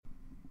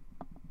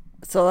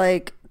So,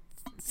 like,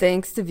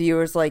 thanks to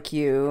viewers like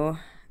you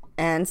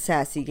and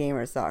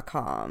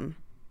sassygamers.com,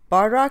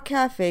 Bard Rock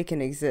Cafe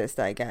can exist,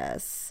 I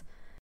guess.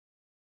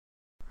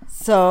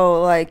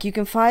 So, like, you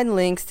can find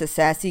links to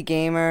Sassy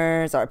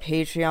Gamers, our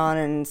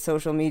Patreon, and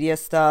social media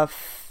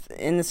stuff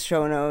in the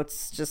show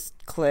notes. Just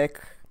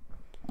click.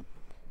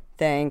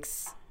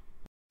 Thanks.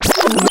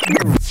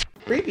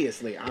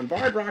 Previously on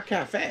Bard Rock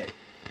Cafe,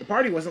 the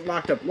party wasn't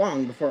locked up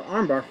long before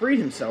Armbar freed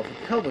himself with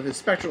the help of his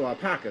spectral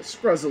alpacas,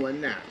 Scruzzle and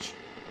Natch.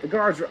 The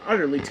guards were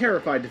utterly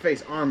terrified to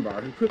face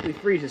Armbar, who quickly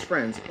freed his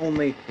friends,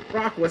 only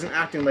Brock wasn't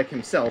acting like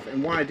himself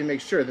and wanted to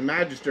make sure the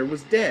Magister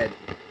was dead.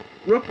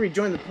 Rook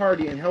rejoined the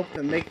party and helped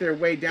them make their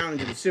way down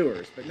into the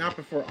sewers, but not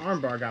before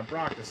Armbar got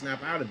Brock to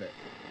snap out of it.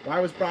 Why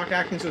was Brock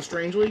acting so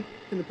strangely?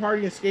 Can the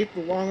party escape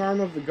the long arm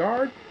of the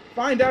guard?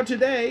 Find out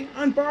today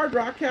on Bard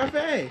Rock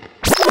Cafe!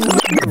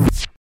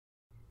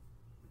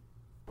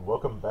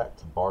 Welcome back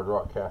to Bard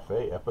Rock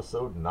Cafe,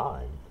 Episode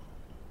 9.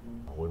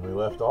 When we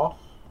left off,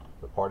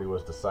 the party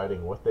was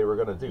deciding what they were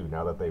going to do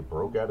now that they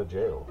broke out of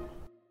jail.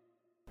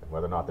 And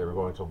whether or not they were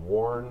going to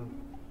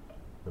warn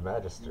the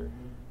Magister,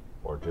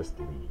 or just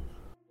leave.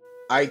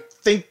 I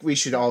think we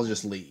should all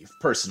just leave,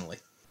 personally.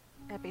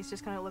 Eppy's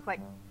just gonna look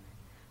like,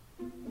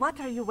 what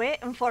are you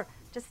waiting for?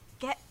 Just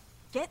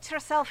get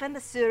yourself in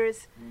the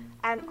sewers,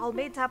 and I'll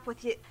meet up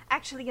with you.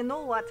 Actually, you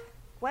know what?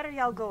 Where are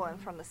y'all going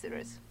from the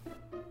sewers?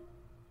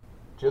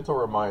 Gentle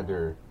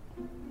reminder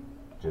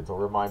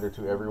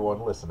to everyone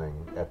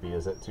listening, Epi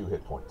is at 2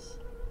 hit points.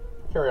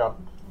 Carry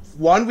on.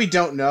 One, we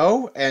don't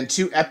know, and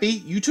two, Epi,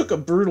 you took a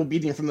brutal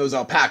beating from those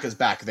alpacas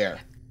back there.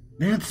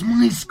 That's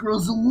my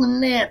Scruzzle and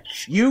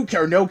Natch. You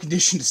are no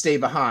condition to stay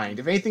behind.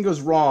 If anything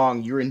goes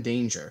wrong, you're in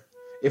danger.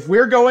 If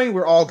we're going,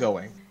 we're all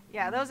going.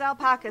 Yeah, those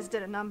alpacas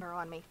did a number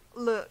on me.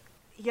 Look,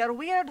 your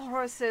weird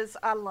horses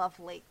are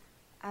lovely.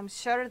 I'm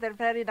sure they're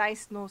very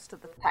nice most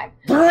of the time.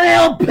 They're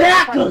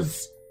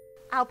alpacas!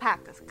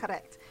 Alpacas,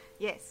 correct.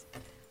 Yes.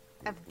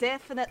 I've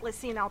definitely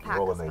seen alpacas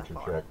Roll a nature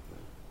before.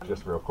 check.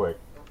 Just real quick.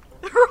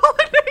 Roll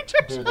a nature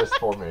check. Do this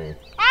for me.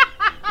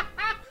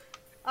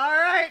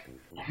 Alright.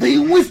 They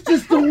whisked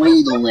us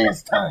away the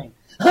last time.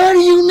 How do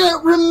you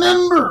not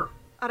remember?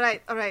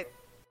 Alright.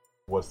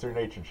 What's their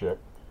nature check?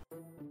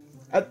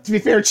 To be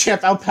fair,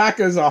 Champ,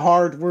 alpaca is a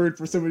hard word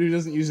for somebody who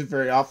doesn't use it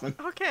very often.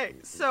 Okay,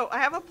 so I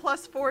have a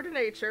 +4 to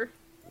nature,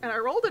 and I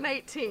rolled an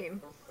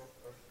 18.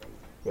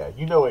 Yeah,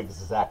 you know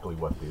exactly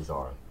what these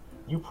are.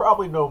 You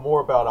probably know more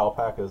about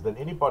alpacas than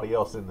anybody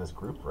else in this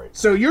group right now.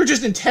 So you're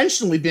just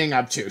intentionally being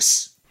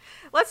obtuse.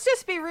 Let's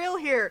just be real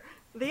here.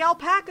 The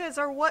alpacas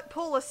are what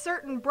pull a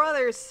certain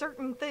brother's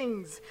certain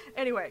things.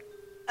 Anyway,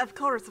 of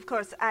course,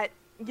 I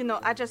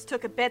just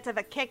took a bit of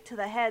a kick to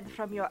the head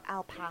from your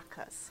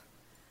alpacas.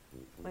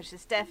 Which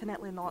is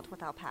definitely not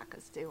what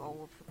alpacas do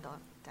all of the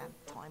damn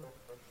time.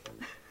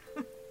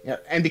 Yeah,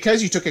 and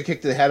because you took a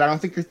kick to the head, I don't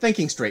think you're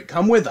thinking straight.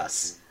 Come with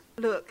us.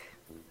 Look,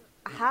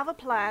 I have a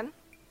plan.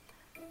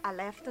 I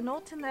left a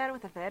note in there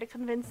with a very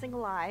convincing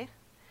lie.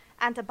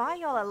 And to buy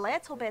y'all a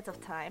little bit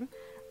of time,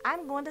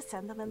 I'm going to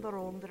send them in the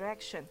wrong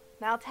direction.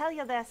 Now, I'll tell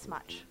you this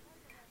much.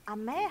 I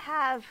may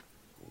have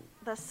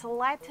the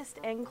slightest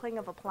inkling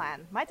of a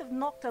plan. Might have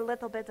knocked a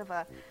little bit of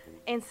a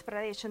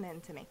inspiration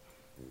into me.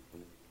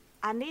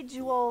 I need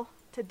you all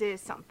to do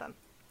something.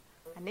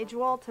 I need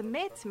you all to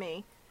meet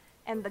me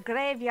in the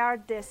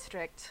Graveyard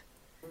District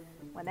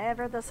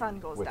whenever the sun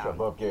goes Which, down.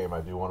 above game,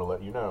 I do want to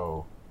let you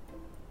know,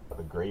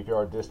 the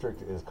Graveyard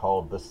District is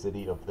called the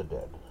City of the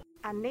Dead.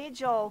 I need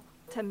y'all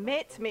to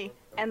meet me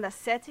in the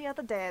City of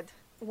the Dead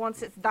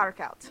once it's dark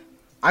out.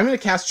 I'm going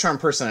to cast Charm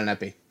Person on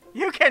Epi.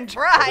 You can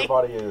try!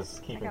 Everybody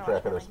is keeping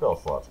track of their spell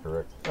slots,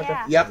 correct?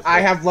 Yeah. Yep, I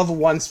have level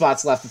 1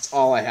 spots left. That's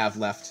all I have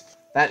left.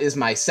 That is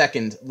my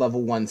second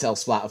level 1 spell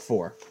slot of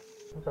 4.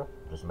 Okay,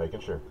 just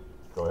making sure.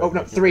 Go ahead. Oh,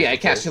 no, 3. I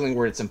cast Healing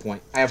Word at some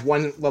point. I have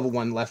one level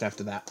 1 left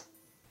after that.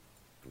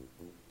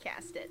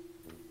 Cast it.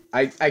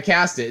 I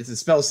cast it. It's a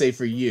spell save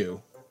for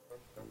you.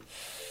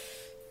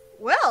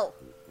 Well,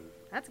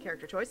 that's a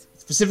character choice.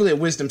 Specifically a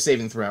Wisdom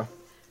saving throw.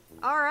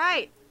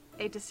 Alright,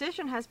 a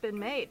decision has been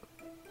made.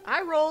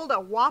 I rolled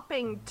a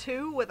whopping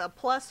 2 with a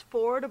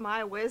 +4 to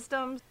my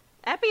wisdom.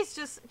 Epi's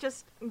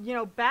just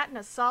batting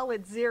a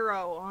solid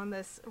 0 on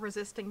this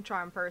resisting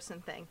charm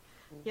person thing.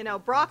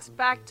 Brock's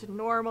back to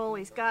normal.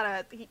 He's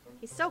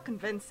so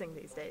convincing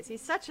these days. He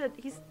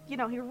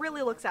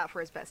really looks out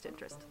for his best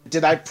interest.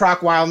 Did I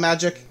proc Wild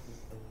Magic?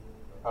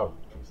 Oh,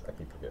 jeez, I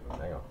keep forgetting.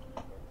 Hang on.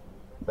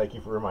 Thank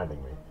you for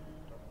reminding me.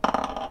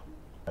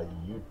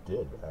 You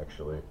did,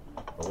 actually.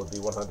 Roll a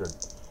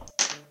D100.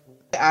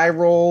 I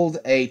rolled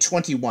a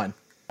 21.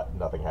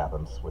 Nothing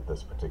happens with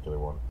this particular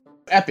one.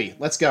 Epi,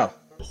 let's go.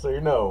 Just so you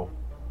know,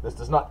 this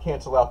does not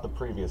cancel out the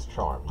previous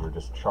charm. You're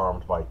just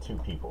charmed by 2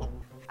 people.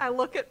 I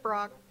look at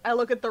Brock. I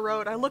look at the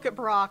road. I look at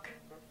Brock.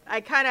 I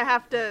kind of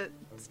have to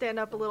stand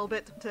up a little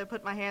bit to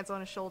put my hands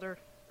on his shoulder.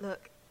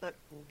 Look.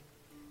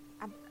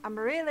 I'm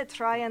really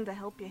trying to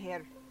help you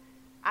here.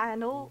 I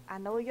know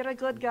you're a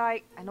good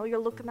guy. I know you're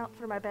looking out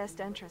for my best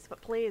interest,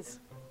 but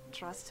please,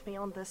 trust me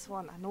on this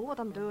one. I know what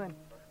I'm doing.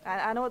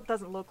 I know it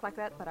doesn't look like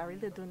that, but I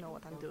really do know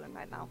what I'm doing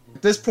right now.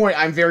 At this point,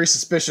 I'm very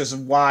suspicious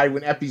of why,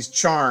 when Epi's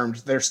charmed,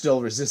 they're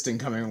still resisting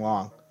coming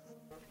along.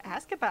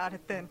 Ask about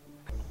it then.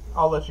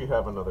 I'll let you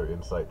have another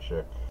insight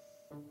check.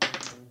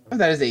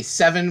 That is a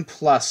 7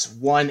 +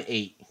 1,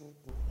 8.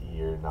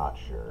 You're not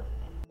sure.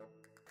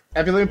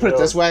 Epi, let me put it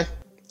this way.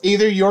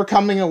 Either you're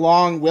coming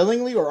along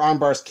willingly or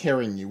Armbar's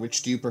carrying you.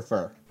 Which do you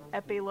prefer?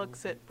 Epi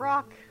looks at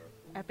Brock.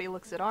 Epi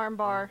looks at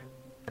Armbar.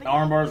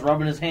 Armbar's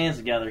rubbing his hands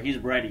together. He's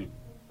ready.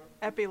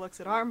 Epi looks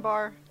at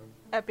Armbar.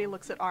 Epi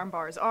looks at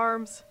Armbar's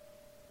arms.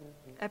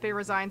 Epi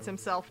resigns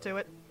himself to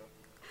it.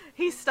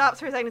 He stops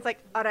for a second. He's like,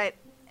 alright,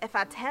 if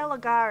I tell a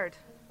guard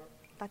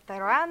that they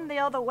ran the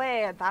other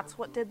way and that's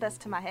what did this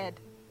to my head,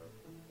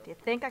 do you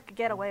think I could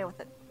get away with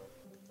it?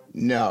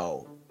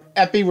 No.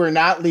 Epi, we're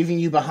not leaving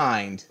you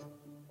behind.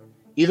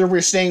 Either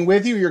we're staying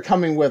with you or you're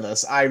coming with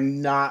us.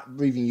 I'm not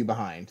leaving you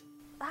behind.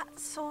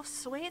 That's so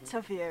sweet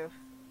of you.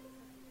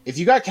 If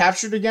you got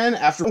captured again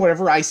after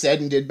whatever I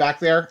said and did back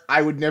there,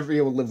 I would never be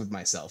able to live with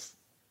myself.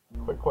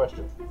 Quick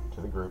question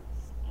to the group.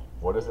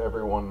 What is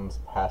everyone's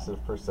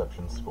passive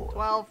perception score?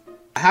 12.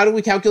 How do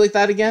we calculate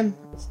that again?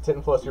 It's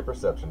 10 plus your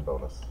perception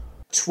bonus.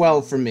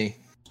 12 for me.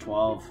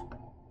 12.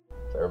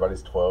 So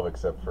everybody's 12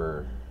 except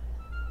for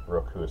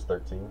Rook, who is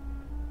 13.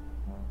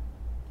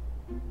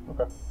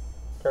 Okay.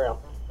 Carry on.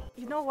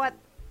 You know what?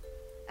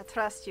 I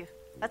trust you.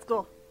 Let's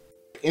go.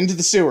 Into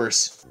the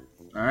sewers.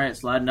 Alright,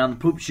 sliding down the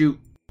poop chute.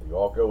 You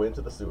all go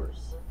into the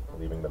sewers,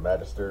 leaving the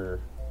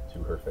Magister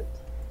to her fate.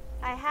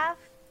 I have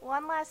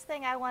one last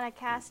thing I want to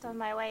cast on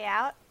my way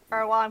out,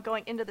 or while I'm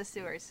going into the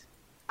sewers.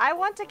 I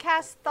want to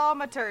cast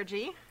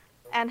Thaumaturgy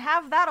and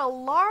have that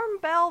alarm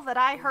bell that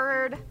I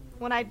heard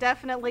when I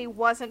definitely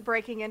wasn't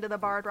breaking into the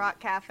Bard Rock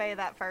Cafe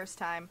that first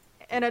time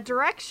in a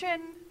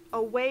direction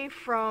away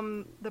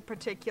from the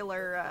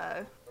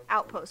particular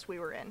outpost we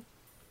were in,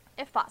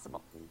 if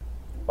possible.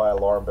 By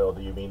alarm bell,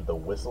 do you mean the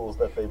whistles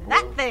that they blew?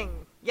 That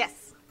thing!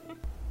 Yes!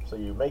 So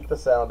you make the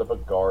sound of a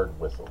guard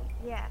whistle.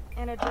 Yeah,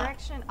 in a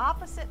direction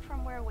opposite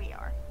from where we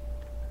are.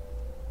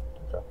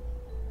 Okay.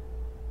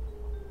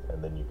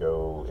 And then you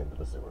go into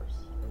the sewers.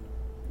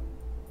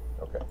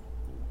 Okay.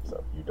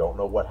 So you don't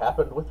know what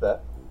happened with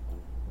that.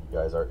 You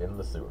guys are in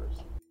the sewers.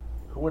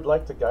 Who would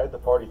like to guide the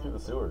party through the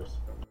sewers?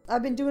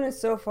 I've been doing it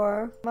so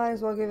far. Might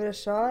as well give it a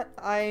shot.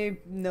 I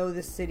know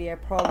the city. I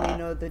probably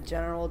know the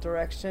general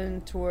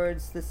direction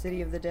towards the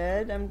City of the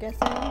Dead, I'm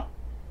guessing.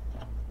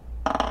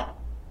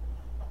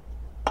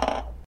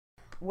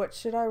 What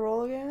should I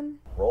roll again?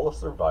 Roll a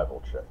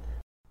survival check.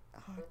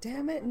 Oh,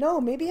 damn it.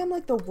 No, maybe I'm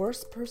like the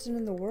worst person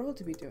in the world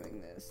to be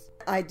doing this.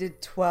 I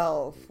did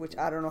 12, which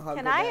I don't know how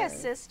Can good I that is.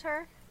 assist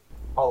her?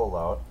 I'll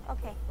allow it.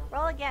 Okay,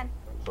 roll again.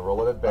 So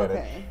roll an advantage.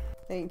 Okay.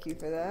 Thank you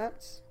for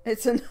that.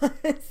 It's a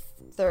nice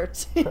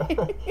 13.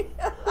 Holy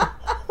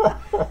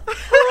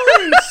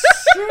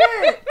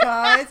shit,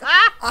 guys.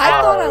 I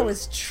thought I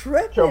was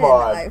tripping Come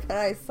on. when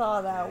I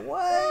saw that.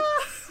 What?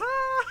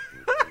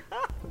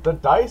 The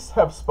dice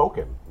have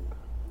spoken.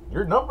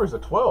 Your number's a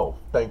 12,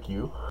 thank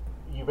you.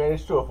 You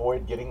managed to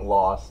avoid getting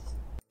lost.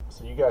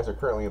 So you guys are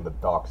currently in the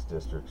Docks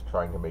District,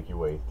 trying to make your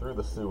way through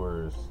the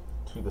sewers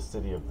to the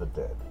City of the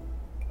Dead.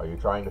 Are you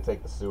trying to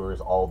take the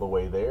sewers all the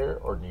way there,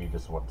 or do you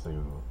just want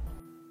to...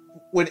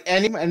 Would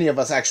any of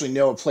us actually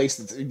know a place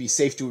that would be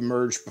safe to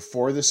emerge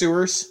before the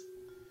sewers?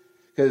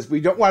 Because we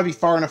don't want to be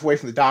far enough away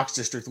from the Docks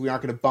District that we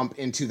aren't going to bump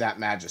into that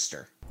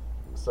Magister.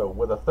 So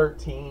with a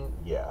 13,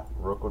 yeah,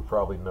 Rook would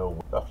probably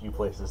know a few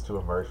places to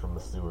emerge from the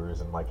sewers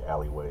and like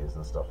alleyways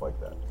and stuff like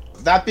that.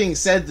 That being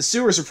said, the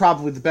sewers are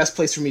probably the best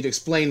place for me to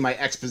explain my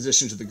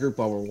exposition to the group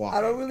while we're walking.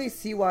 I don't really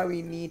see why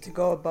we need to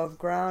go above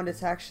ground.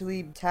 It's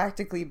actually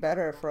tactically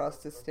better for us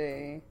to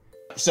stay.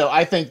 So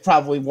I think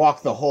probably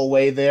walk the whole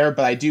way there,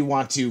 but I do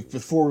want to,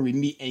 before we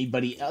meet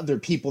anybody, other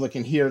people that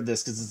can hear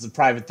this, because it's a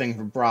private thing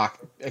for Brock,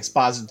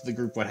 exposit to the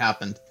group what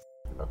happened.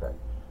 Okay,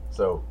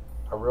 so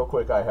real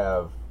quick, I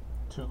have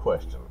 2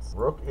 questions.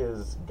 Rook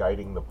is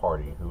guiding the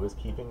party. Who is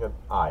keeping an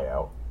eye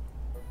out?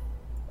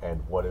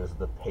 And what is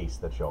the pace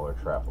that y'all are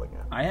traveling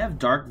at? I have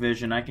dark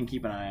vision. I can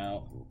keep an eye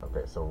out.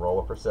 Okay, so roll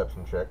a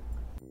perception check.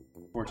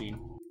 14.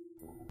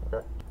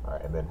 Okay.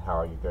 Alright, and then how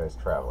are you guys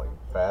traveling?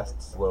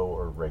 Fast, slow,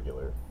 or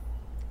regular?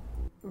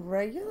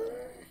 Regular?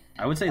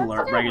 I would say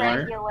Let's do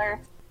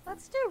regular.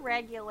 Let's do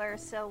regular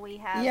so we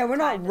have Yeah, we're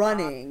time not to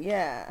running.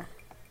 Yeah.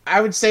 I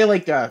would say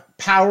like a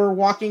power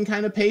walking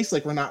kind of pace,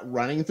 like we're not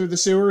running through the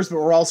sewers, but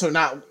we're also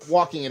not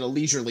walking at a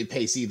leisurely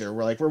pace either.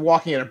 We're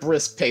walking at a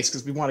brisk pace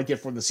because we want to get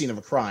from the scene of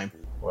a crime.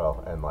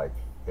 Well, and like,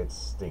 it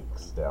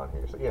stinks down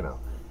here, so you know.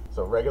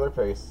 So regular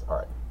pace,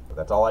 alright.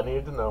 That's all I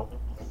needed to know.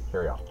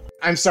 Carry on.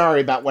 I'm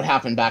sorry about what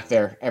happened back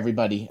there,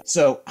 everybody.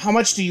 So, how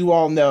much do you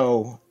all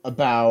know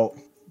about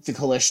the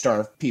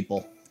Kalishtar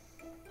people?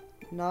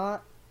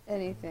 Not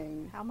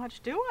anything. How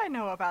much do I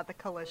know about the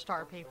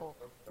Kalishtar people?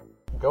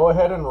 Go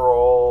ahead and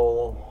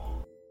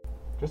roll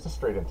just a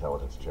straight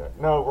intelligence check.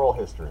 No, roll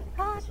history.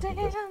 God This would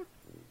be good. damn.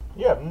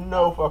 You have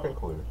no fucking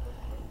clue.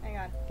 Hang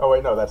on. Oh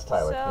wait, no, that's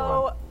Tyler. Never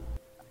So, mind.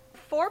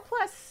 4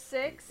 plus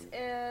 6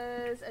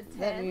 is a 10.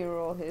 Let me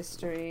roll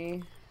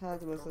history.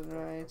 That wasn't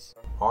right.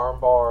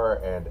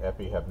 Armbar and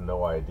Epi have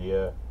no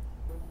idea.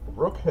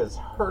 Rook has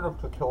heard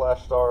of the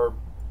Kalashtar,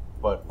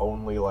 but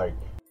only like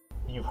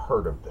you've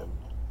heard of them,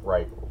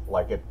 right?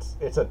 Like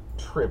it's a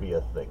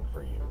trivia thing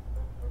for you.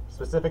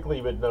 Specifically,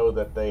 you would know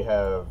that they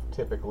have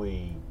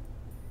typically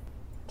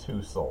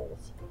 2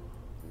 souls.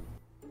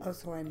 Oh,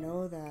 so I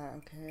know that.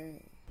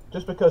 Okay.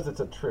 Just because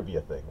it's a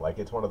trivia thing, like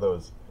it's one of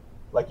those,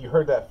 like you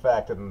heard that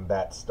fact and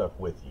that stuck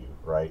with you,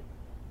 right?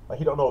 Like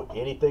you don't know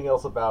anything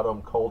else about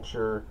them,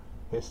 culture,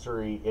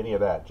 history, any of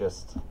that.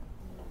 Just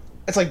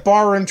It's like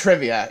barroom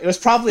trivia. It was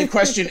probably a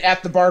question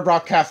at the Bard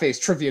Rock Cafe's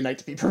trivia night,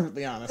 to be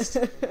perfectly honest.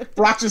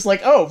 Brock's just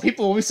like, oh,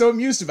 people will be so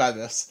amused by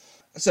this.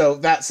 So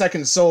that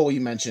second soul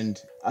you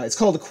mentioned, it's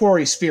called a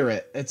Quarry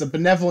Spirit. It's a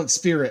benevolent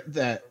spirit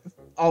that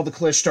all the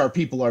Kalashtar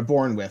people are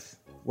born with.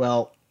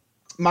 Well,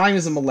 mine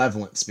is a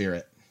malevolent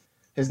spirit.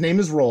 His name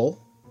is Roll,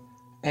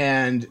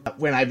 and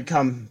when I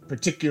become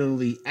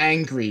particularly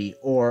angry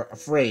or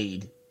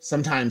afraid,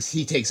 sometimes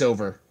he takes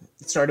over.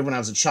 It started when I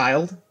was a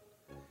child.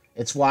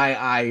 It's why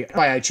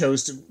I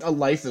chose a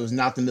life that was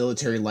not the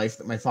military life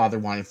that my father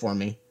wanted for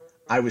me.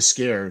 I was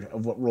scared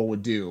of what Roll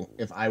would do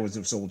if I was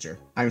a soldier.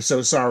 I'm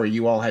so sorry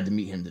you all had to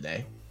meet him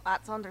today.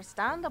 That's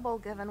understandable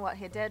given what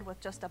he did with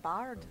just a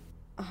bard.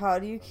 How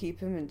do you keep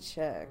him in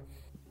check?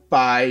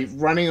 By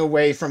running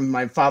away from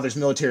my father's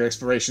military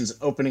explorations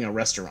and opening a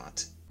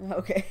restaurant.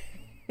 Okay.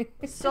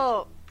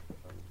 So,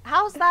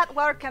 how's that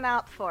working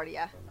out for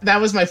you?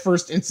 That was my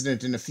first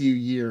incident in a few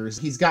years.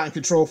 He's gotten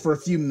control for a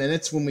few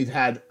minutes when we've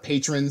had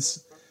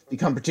patrons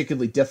become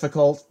particularly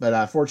difficult,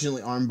 but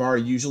fortunately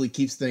Armbar usually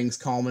keeps things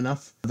calm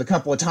enough. The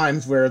couple of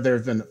times where there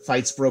have been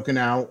fights broken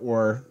out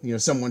or,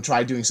 someone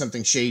tried doing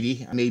something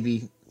shady,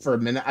 maybe for a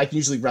minute, I can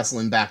usually wrestle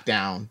him back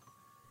down.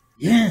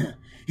 Yeah,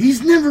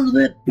 he's never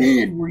that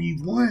bad where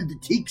you've wanted to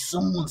take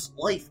someone's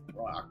life,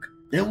 Brock.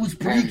 That was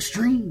pretty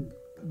extreme.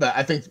 But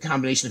I think the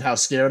combination of how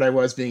scared I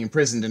was being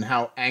imprisoned and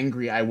how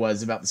angry I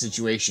was about the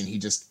situation, he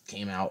just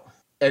came out.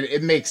 And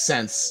it makes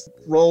sense.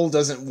 Roll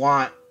doesn't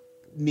want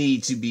me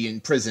to be in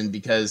prison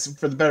because,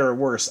 for the better or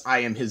worse, I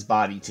am his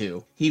body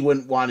too. He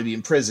wouldn't want to be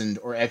imprisoned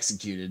or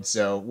executed,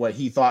 so what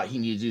he thought he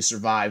needed to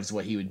survive is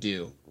what he would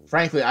do.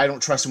 Frankly, I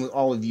don't trust him with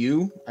all of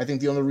you. I think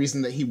the only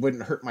reason that he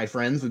wouldn't hurt my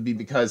friends would be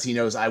because he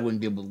knows I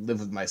wouldn't be able to live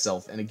with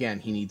myself, and again,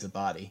 he needs a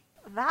body.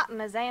 That and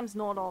his aim's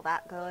not all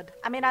that good.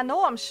 I mean, I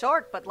know I'm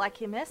short, but like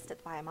he missed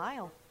it by a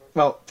mile.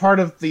 Well, part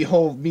of the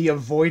whole me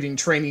avoiding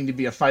training to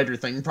be a fighter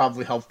thing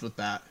probably helped with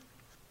that.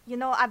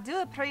 I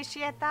do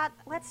appreciate that.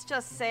 Let's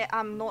just say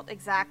I'm not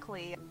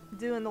exactly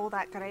doing all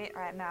that great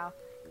right now.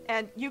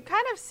 And you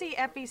kind of see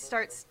Epi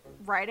starts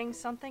writing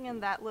something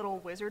in that little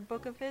wizard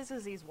book of his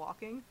as he's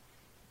walking.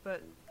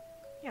 But,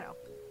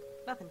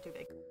 nothing too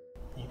big.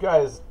 you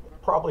guys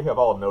probably have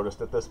all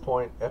noticed at this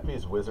point,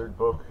 Epi's wizard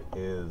book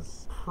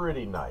is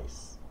pretty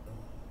nice.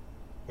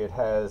 It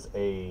has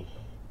a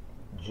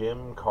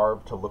gem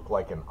carved to look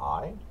like an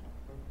eye,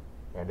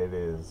 and it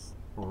is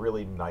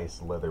really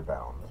nice leather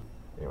bound.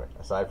 Anyway,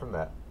 aside from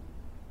that,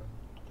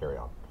 carry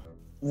on.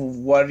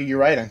 What are you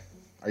writing?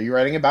 Are you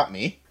writing about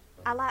me?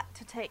 I like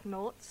to take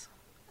notes.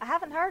 I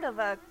haven't heard of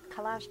a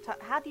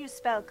Kalashtar. How do you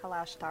spell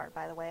Kalashtar,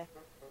 by the way?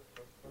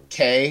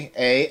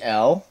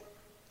 K-A-L.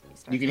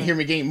 You can hear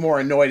me getting more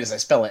annoyed as I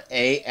spell it.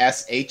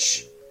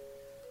 A-S-H-T-A-R.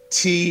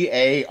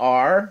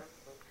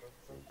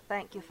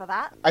 Thank you for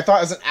that. I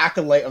thought as an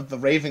acolyte of the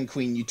Raven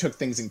Queen, you took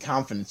things in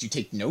confidence. You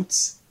take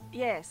notes?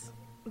 Yes.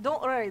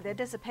 Don't worry, they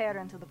disappear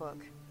into the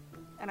book.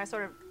 And I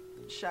sort of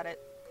shut it.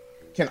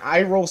 Can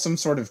I roll some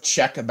sort of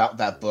check about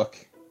that book?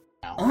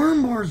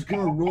 Armbar's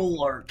gonna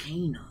roll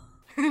Arcana.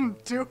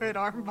 Do it,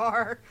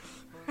 Armbar.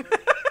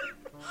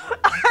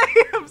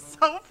 I am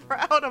so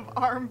proud of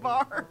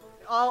Armbar.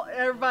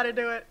 Everybody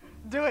do it.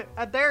 Do it.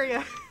 I dare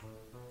you.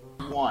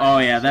 Oh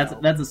yeah,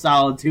 that's a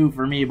solid 2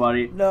 for me,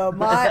 buddy. No,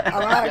 my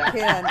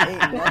can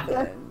ain't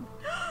nothing.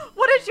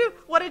 What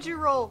did you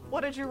roll?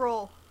 What did you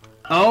roll?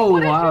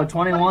 Oh wow,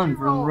 21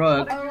 from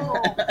Rook.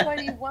 Oh,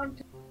 21.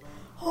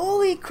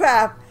 Holy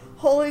crap!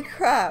 Holy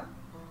crap!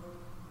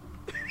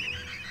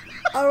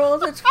 I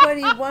rolled a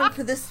 21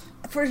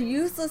 for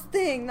useless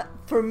thing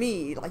for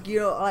me.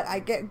 I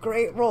get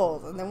great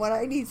rolls, and then when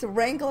I need to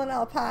wrangle an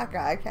alpaca,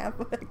 I can't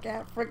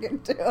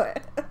freaking do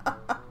it.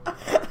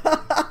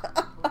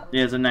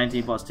 Yeah, it's a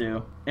 19 plus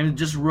 2. And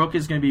just Rook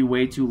is going to be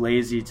way too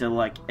lazy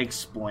to,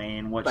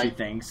 explain what she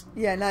thinks.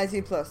 Yeah,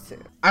 19 plus 2.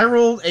 I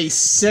rolled a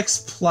 6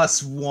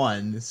 plus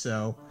 1,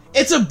 so...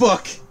 It's a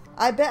book!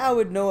 I bet I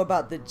would know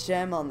about the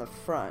gem on the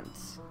front,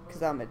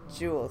 because I'm a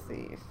jewel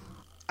thief.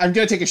 I'm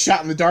gonna take a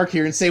shot in the dark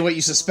here and say what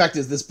you suspect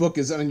is this book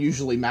is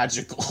unusually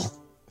magical.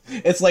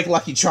 It's like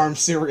Lucky Charms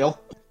cereal,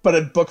 but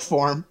in book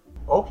form.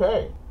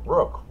 Okay,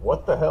 Rook,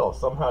 what the hell?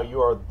 Somehow you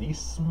are the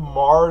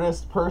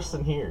smartest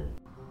person here.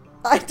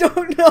 I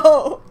don't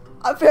know!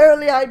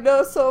 Apparently I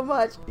know so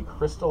much. The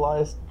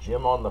crystallized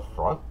gem on the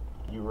front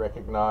you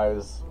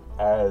recognize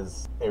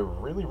as a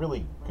really,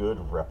 really good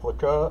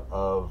replica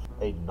of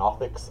a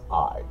Nothic's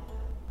eye.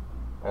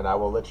 And I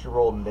will let you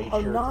roll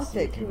nature to see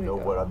if you know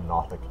what a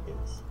Nothic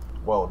is.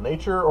 Well,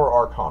 nature or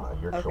arcana,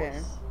 your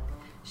choice.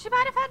 She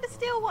might have had to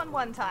steal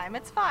one time.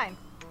 It's fine.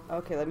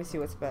 Okay, let me see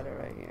what's better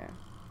right here.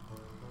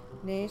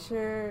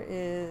 Nature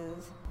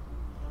is...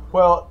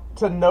 Well,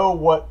 to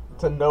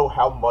know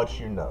how much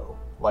you know.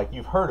 Like,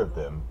 you've heard of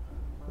them.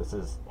 This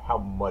is how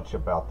much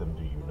about them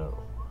do you know.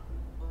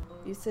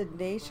 You said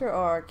nature or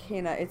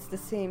arcana. It's the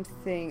same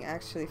thing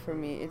actually for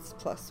me. It's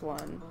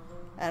 +1.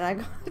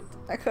 And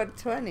I got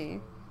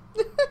 20.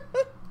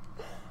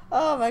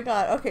 Oh my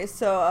god. Okay,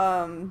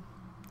 so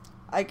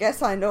I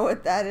guess I know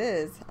what that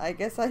is. I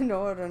guess I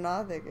know what a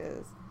Nothic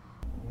is.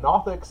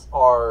 Nothics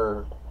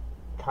are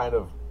kind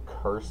of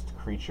cursed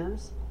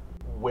creatures.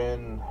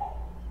 When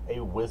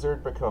a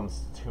wizard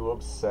becomes too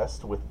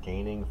obsessed with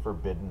gaining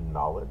forbidden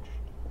knowledge,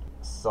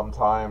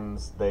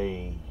 sometimes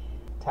they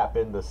tap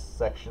into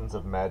sections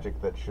of magic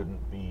that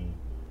shouldn't be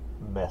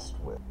messed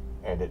with.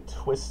 And it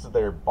twists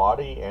their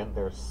body and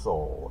their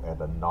soul, and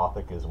a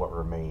Nothic is what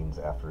remains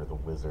after the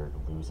wizard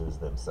loses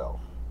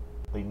themselves.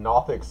 The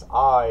Nothic's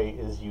eye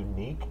is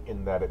unique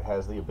in that it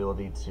has the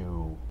ability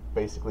to,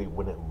 basically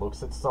when it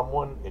looks at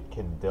someone, it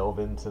can delve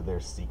into their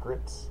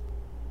secrets.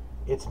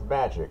 It's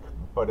magic,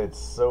 but it's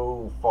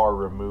so far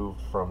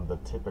removed from the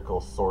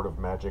typical sort of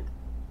magic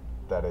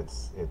that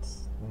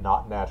it's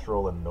not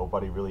natural and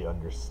nobody really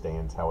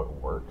understands how it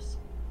works.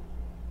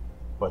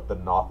 But the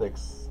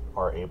Nothics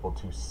are able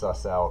to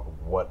suss out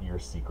what your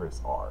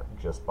secrets are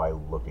just by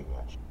looking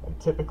at you. And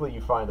typically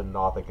you find a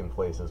Nothic in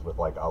places with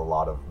like a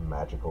lot of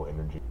magical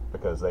energy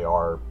because they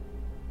are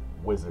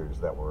wizards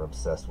that were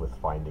obsessed with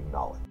finding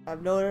knowledge.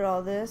 I've noted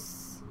all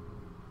this.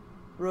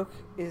 Rook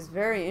is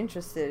very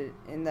interested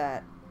in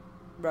that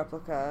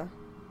replica.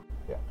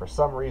 Yeah, for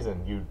some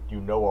reason you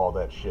know all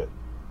that shit.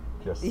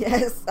 Just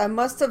Yes, I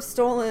must have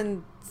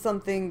stolen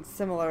something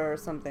similar or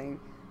something.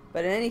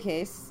 But in any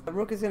case,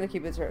 Rook is going to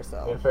keep it to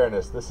herself. in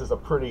fairness, this is a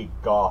pretty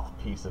goth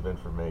piece of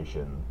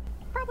information.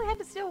 Probably had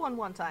to steal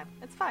one time.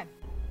 It's fine.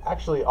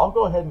 Actually, I'll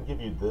go ahead and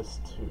give you this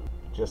too,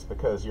 just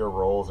because your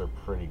rolls are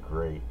pretty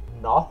great.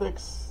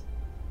 Nothics,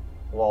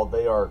 while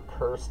they are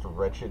cursed,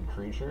 wretched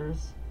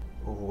creatures,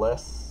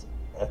 less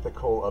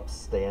ethical,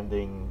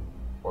 upstanding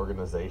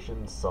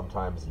organizations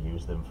sometimes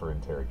use them for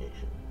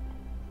interrogation.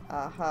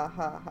 Ah ha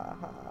ha ha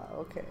ha.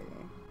 Okay.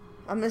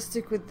 I'm gonna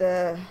stick with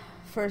the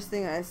first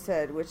thing I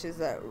said, which is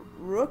that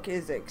Rook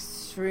is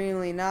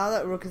extremely... Now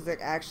that Rook has like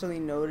actually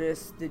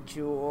noticed the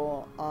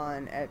jewel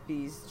on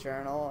Epi's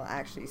journal,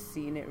 actually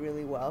seen it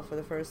really well for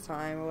the first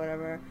time or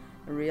whatever,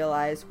 and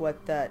realized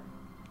what that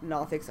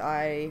Nothic's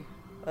eye,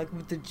 like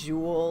what the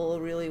jewel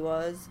really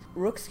was.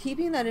 Rook's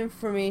keeping that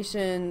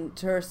information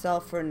to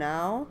herself for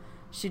now.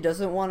 She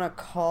doesn't want to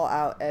call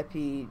out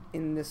Epi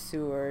in the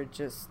sewer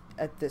just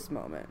at this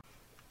moment.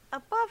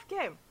 Above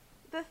game.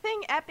 The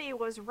thing Epi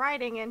was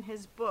writing in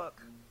his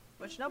book,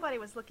 which nobody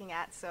was looking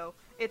at, so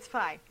it's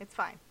fine. It's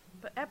fine.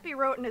 But Epi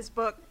wrote in his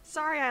book,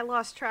 "Sorry I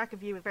lost track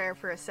of you there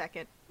for a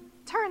second.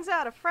 Turns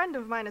out a friend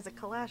of mine is a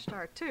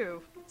Kalashtar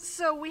too.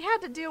 So we had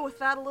to deal with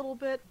that a little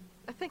bit.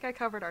 I think I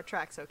covered our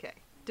tracks okay.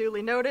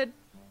 Duly noted.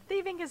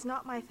 Thieving is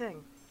not my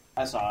thing."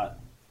 I saw it.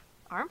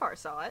 Armbar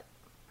saw it.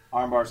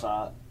 Armbar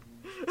saw it.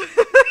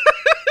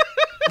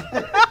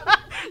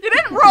 You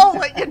didn't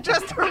roll it, you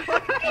just rolled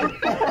it.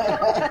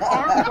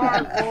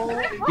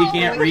 He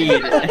can't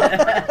read.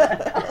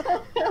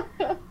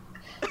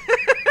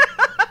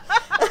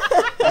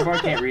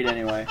 Armbar can't read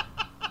anyway.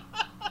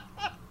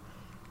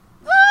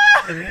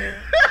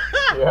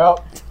 Yep.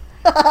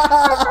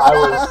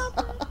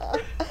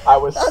 I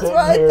was That's sitting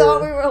why here. I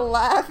thought we were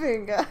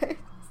laughing, guys.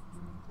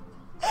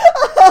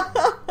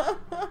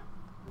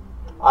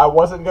 I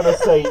wasn't gonna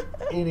say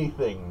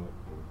anything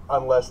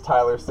unless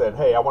Tyler said,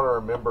 "Hey, I want to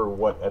remember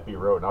what Epi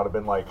wrote," and I'd have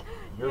been like,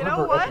 "You You know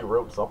remember what? Epi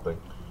wrote something?"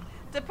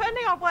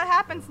 Depending on what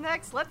happens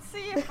next, let's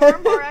see if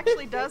Armbar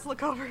actually does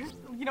look over.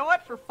 You know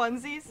what? For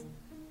funsies,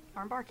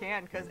 Armbar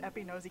can, because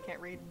Epi knows he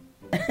can't read.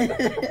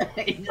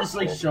 He just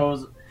like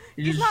shows.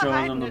 He He's just not shows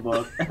him hiding the it.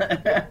 book.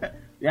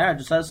 Yeah, it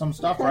just has some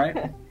stuff,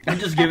 right? You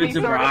just give it to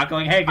Sort of. Brock.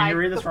 Like, hey, can you I-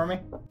 read this for me?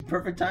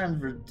 Perfect time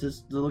for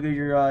just to look at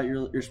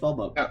your spell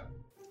book.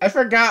 I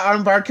forgot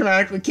Armbar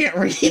canonically can't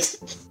read.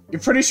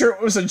 You're pretty sure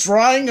it was a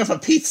drawing of a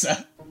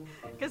pizza.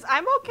 Because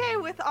I'm okay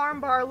with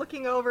Armbar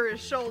looking over his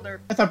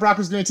shoulder. I thought Brock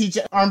was going to teach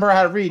Armbar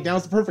how to read.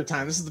 Now's the perfect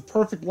time. This is the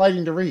perfect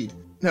lighting to read.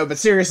 No, but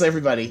seriously,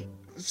 everybody.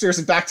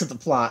 Seriously, back to the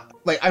plot.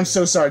 Like, I'm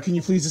so sorry. Can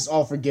you please just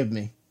all forgive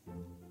me?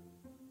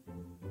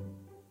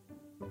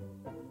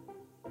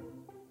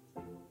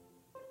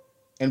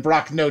 And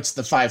Brock notes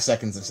the 5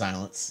 seconds of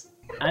silence.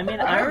 I mean,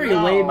 I already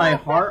laid my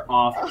heart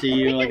off to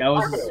you. Like, I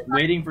was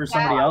waiting for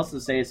somebody else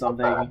to say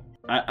something.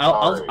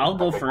 I'll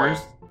go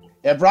first.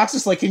 Yeah, Brock's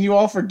just like, can you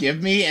all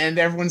forgive me? And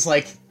everyone's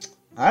like,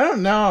 I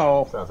don't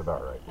know. Sounds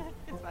about right.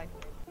 It's fine.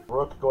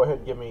 Rook, go ahead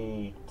and give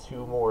me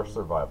 2 more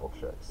survival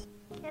checks.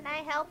 Can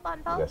I help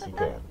on both Yes, of you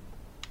them? can.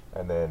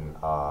 And then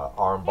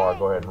Armbar,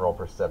 go ahead and roll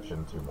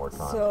perception 2 more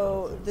times.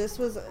 So this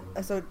was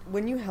so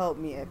when you help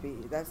me,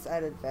 Epi, that's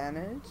at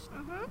advantage.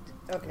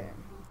 Okay,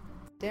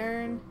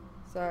 Darren.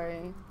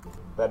 Sorry.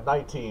 That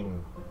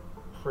 19,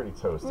 pretty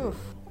toasty. Oof.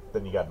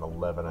 Then you got an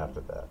 11 after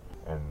that.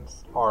 and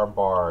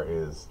Armbar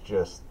is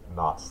just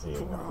not seeing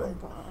a thing.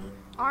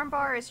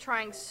 Armbar is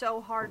trying so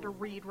hard to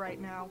read right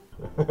now.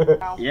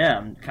 Yeah,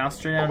 I'm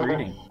concentrating on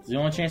reading. It's the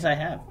only chance I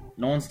have.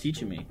 No one's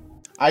teaching me.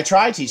 I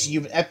tried teaching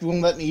you, but Epi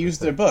won't let me use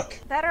their book.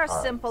 That are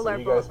Alright, simpler so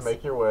you books. guys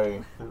make your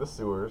way through the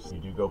sewers. You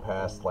do go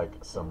past, like,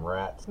 some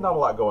rats. Not a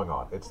lot going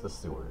on. It's the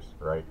sewers,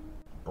 right?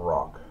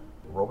 Brock,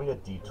 roll me a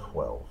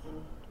d12.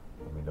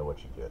 Let me know what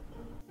you get.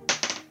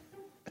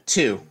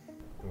 2.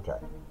 Okay,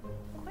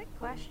 Quick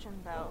question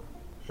though.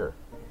 sure.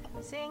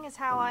 Seeing as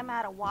how I'm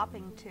at a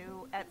whopping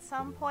 2, at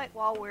some point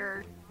while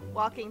we're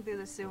walking through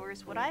the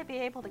sewers, would I be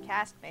able to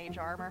cast mage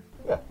armor?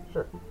 Yeah,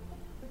 sure.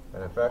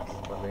 And in fact,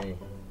 let me...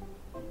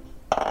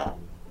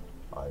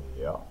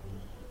 yeah.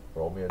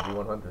 Roll me a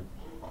d100.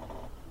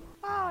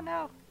 Oh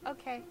no.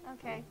 Okay.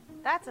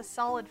 That's a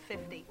solid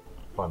 50.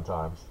 Fun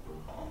times.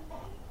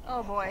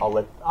 Oh boy.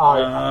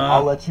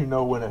 I'll let you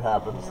know when it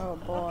happens. Oh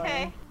boy.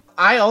 Okay.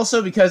 I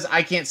also, because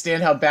I can't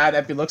stand how bad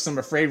Epi looks, I'm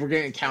afraid we're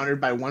getting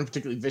encountered by one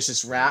particularly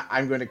vicious rat,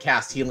 I'm going to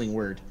cast Healing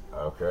Word.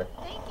 Okay.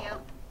 Thank you.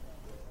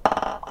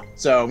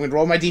 So I'm going to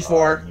roll my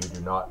d4. You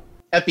do not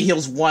Epi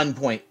heals 1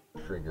 point.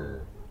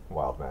 trigger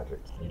wild magic.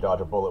 You dodge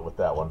a bullet with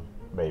that one,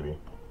 maybe.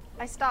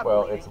 I stopped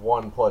Well, bleeding. it's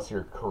 1 plus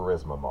your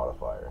charisma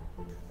modifier.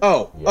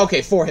 Oh, Yeah.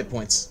 okay, 4 hit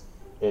points.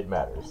 It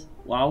matters.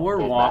 While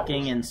we're It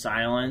walking matters. in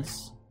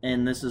silence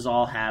and this is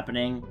all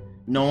happening,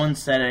 no one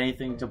said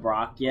anything to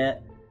Brock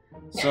yet.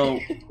 So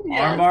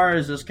Armbar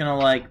is just gonna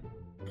like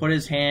put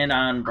his hand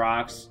on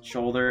Brock's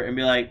shoulder and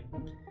be like,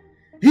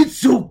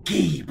 It's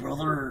okay,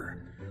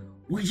 brother.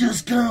 We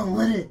just gotta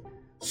let it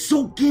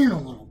soak in a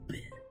little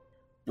bit.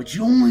 But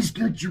you always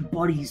got your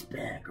buddies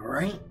back,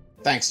 alright?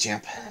 Thanks,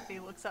 champ. If he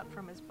looks up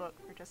from his book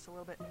for just a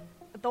little bit.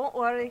 Don't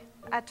worry,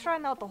 I try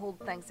not to hold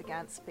things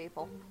against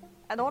people.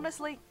 And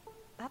honestly,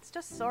 that's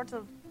just sort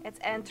of, it's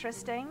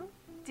interesting.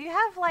 Do you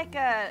have like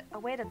a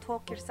way to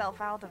talk yourself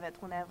out of it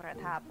whenever it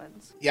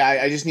happens? Yeah,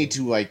 I just need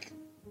to, like,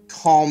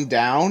 calm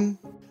down.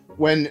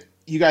 When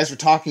you guys were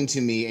talking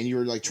to me and you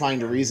were, like, trying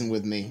to reason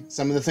with me,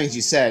 some of the things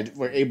you said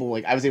were able,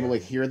 like, I was able to,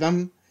 like, hear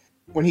them.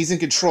 When he's in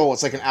control,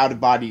 it's like an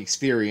out-of-body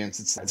experience.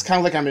 It's kind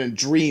of like I'm in a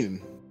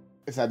dream,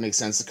 if that makes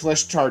sense. The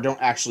Kalashtar don't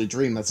actually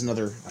dream. That's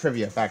another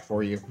trivia fact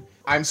for you.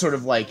 I'm sort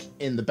of, like,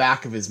 in the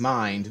back of his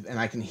mind, and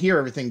I can hear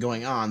everything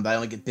going on, but I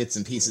only get bits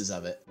and pieces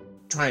of it.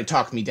 Trying to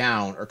talk me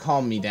down or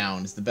calm me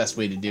down is the best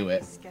way to do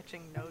it.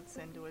 Sketching notes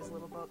into his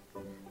little book.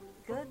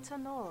 Good to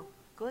know.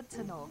 Good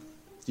to know.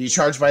 Do you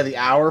charge by the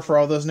hour for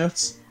all those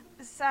notes?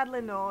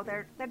 Sadly, no.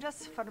 They're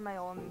just for my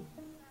own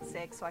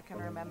sake, so I can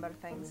remember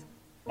things.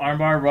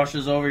 Armbar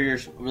rushes over your,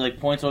 like,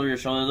 points over your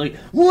shoulder, like,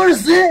 What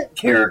does that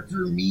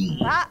character mean?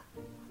 That,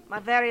 my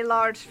very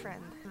large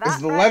friend. That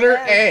Is the right letter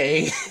there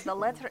A. is the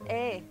letter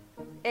A.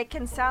 It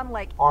can sound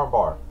like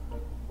Armbar,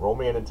 roll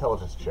me an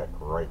intelligence check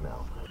right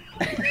now.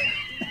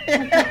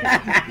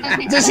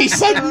 Does he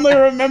suddenly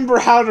remember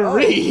how to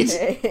read?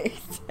 Okay.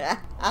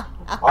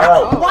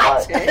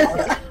 Alright,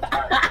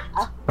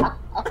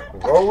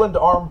 Roland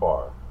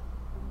Armbar,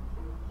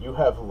 you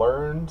have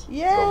learned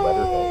Yay! the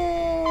letter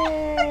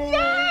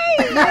A.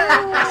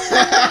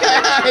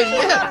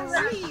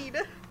 read.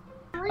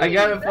 I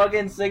got a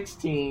fucking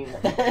 16.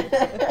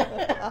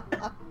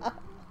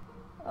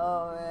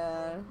 Oh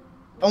man.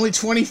 Only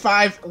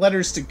 25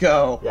 letters to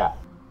go. Yeah.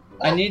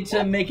 I need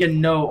to make a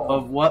note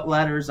of what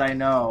letters I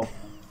know.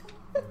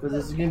 Because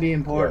this is going to be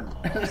important.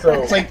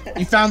 So, It's like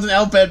you found an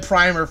Elbed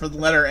primer for the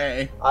letter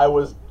A. I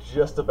was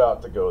just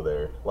about to go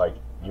there. Like,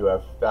 you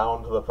have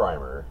found the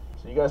primer.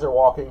 So you guys are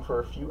walking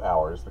for a few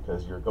hours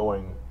because you're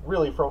going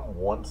really from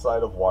one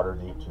side of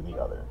Waterdeep to the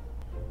other.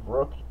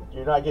 Rook,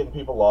 you're not getting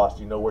people lost.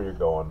 You know where you're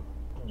going.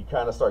 You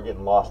kind of start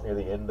getting lost near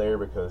the end there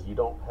because you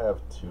don't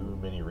have too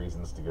many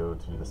reasons to go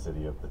to the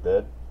City of the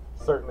Dead.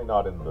 Certainly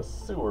not in the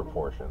sewer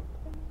portion.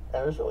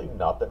 And there's really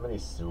not that many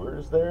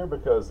sewers there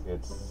because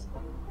it's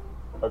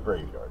a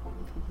graveyard.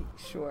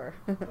 Sure.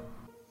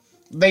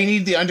 They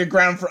need the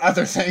underground for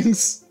other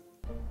things.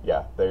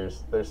 Yeah,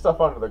 there's stuff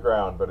under the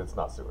ground, but it's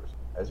not sewers.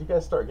 As you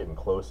guys start getting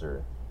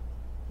closer,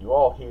 you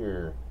all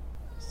hear,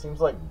 seems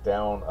like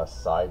down a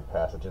side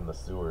passage in the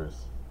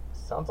sewers,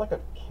 sounds like a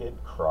kid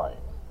crying.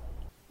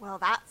 Well,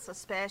 that's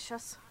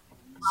suspicious.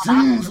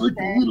 Sounds like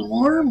a little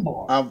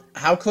armbar.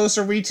 How close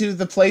are we to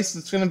the place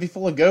that's going to be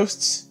full of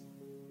ghosts?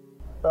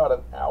 About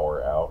an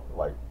hour out,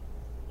 like,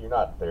 you're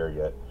not there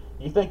yet.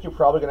 You think you're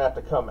probably going to have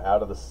to come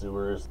out of the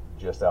sewers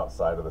just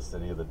outside of the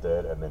City of the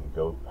Dead and then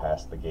go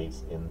past the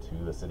gates into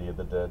the City of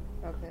the Dead.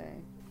 Okay.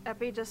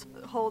 Epi just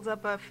holds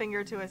up a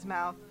finger to his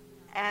mouth,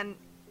 and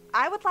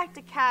I would like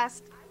to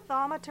cast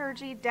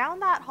Thaumaturgy down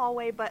that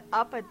hallway but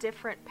up a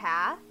different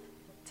path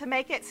to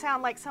make it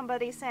sound like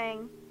somebody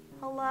saying,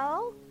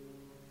 hello?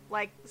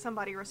 Like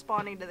somebody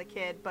responding to the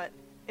kid, but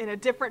in a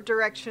different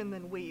direction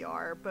than we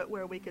are, but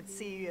where we could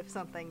see if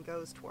something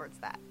goes towards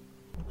that.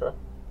 Okay.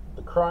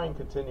 The crying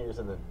continues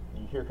and then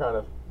you hear kind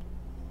of,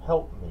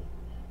 help me.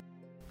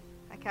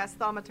 I cast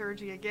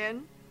Thaumaturgy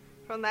again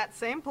from that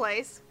same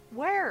place.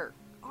 Where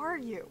are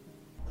you?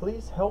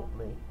 Please help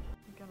me.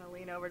 I'm gonna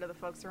lean over to the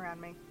folks around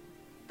me.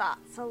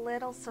 That's a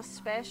little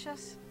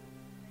suspicious.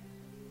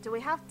 Do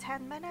we have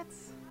 10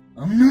 minutes?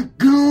 I'm not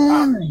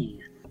gonna lie.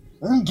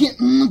 I'm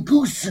getting the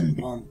goosey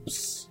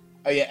bumps.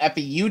 Oh yeah,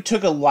 Epi, you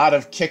took a lot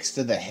of kicks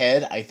to the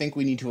head. I think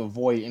we need to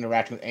avoid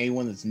interacting with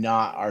anyone that's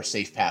not our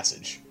safe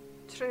passage.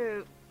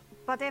 True.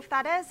 But if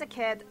that is a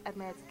kid,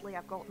 admittedly,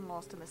 I've gotten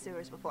lost in the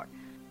sewers before.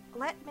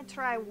 Let me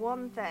try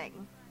one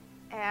thing.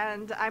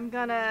 And I'm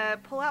gonna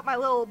pull out my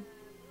little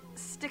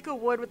stick of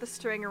wood with a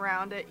string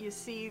around it. You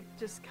see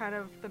just kind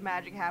of the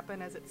magic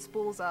happen as it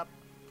spools up.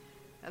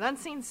 An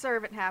unseen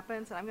servant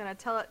happens, and I'm gonna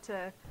tell it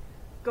to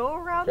go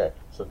around. Okay,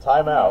 so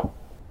time out.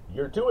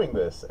 You're doing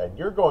this, and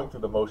you're going through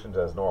the motions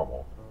as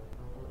normal.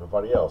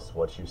 Everybody else,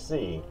 what you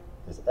see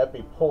is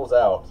Epi pulls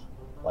out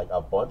like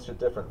a bunch of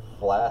different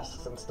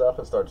flasks and stuff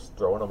and starts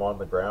throwing them on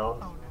the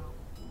ground. Oh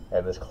no.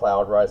 And this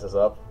cloud rises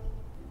up,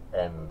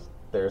 and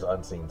there's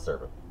Unseen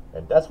Servant.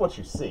 And that's what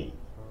you see.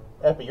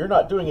 Epi, you're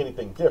not doing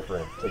anything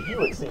different. To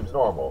you, it seems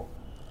normal.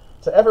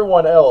 To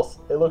everyone else,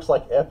 it looks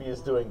like Epi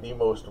is doing the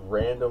most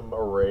random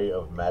array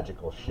of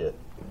magical shit.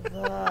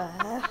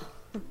 To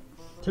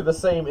the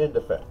same end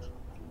effect.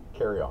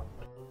 Carry on.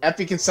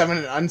 Epi can summon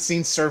an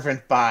unseen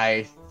servant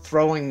by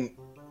throwing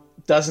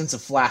dozens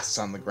of flasks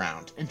on the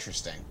ground.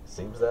 Interesting.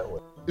 Seems that way.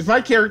 Does my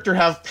character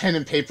have pen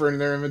and paper in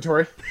their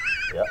inventory?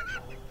 Yep.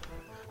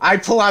 I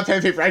pull out pen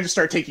and paper. I just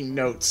start taking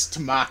notes to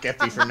mock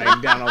Epi for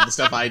writing down all the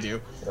stuff I do.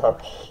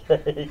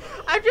 Okay.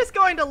 I'm just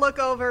going to look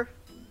over.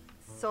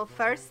 So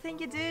first thing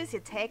you do is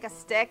you take a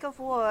stick of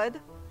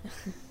wood,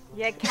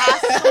 you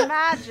cast some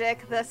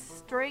magic, the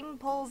string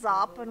pulls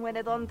up, and when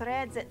it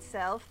unthreads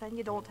itself, then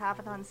you don't have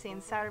an unseen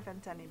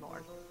servant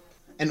anymore.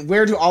 And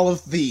where do all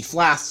of the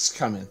flasks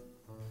come in?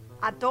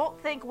 I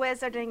don't think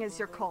wizarding is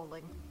your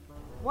calling.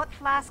 What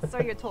flasks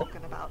are you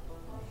talking about?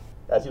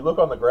 As you look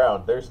on the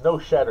ground, there's no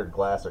shattered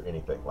glass or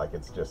anything. Like,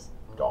 it's just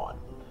gone.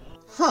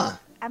 Huh.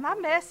 Am I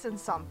missing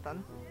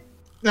something?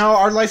 No,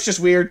 our life's just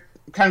weird.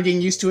 I'm kind of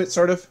getting used to it,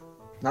 sort of.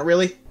 Not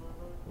really.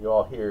 You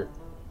all hear,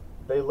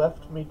 they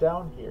left me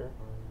down here.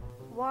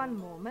 One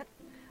moment.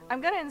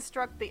 I'm gonna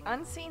instruct the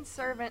unseen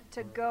servant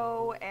to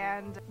go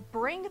and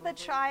bring the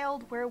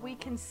child where we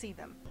can see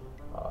them.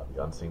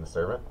 The Unseen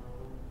Servant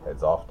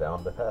heads off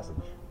down the passage.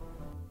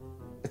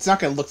 It's not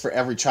going to look for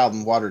every child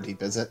in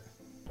Waterdeep, is it?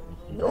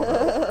 You don't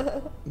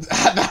know.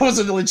 That was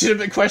a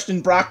legitimate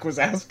question Brock was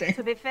asking.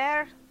 To be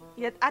fair,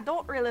 I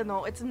don't really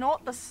know. It's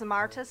not the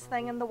smartest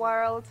thing in the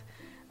world.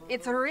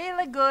 It's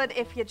really good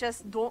if you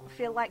just don't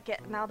feel like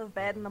getting out of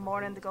bed in the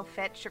morning to go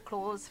fetch your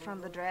clothes from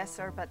the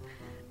dresser, but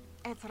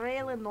it's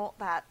really not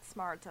that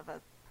smart of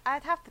it.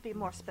 I'd have to be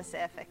more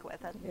specific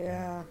with it.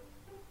 Yeah.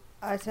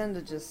 I tend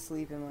to just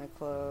sleep in my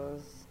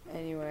clothes.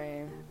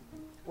 Anyway,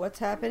 what's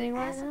happening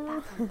right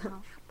now?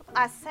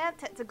 I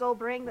sent it to go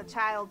bring the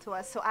child to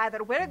us, so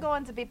either we're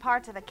going to be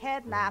part of a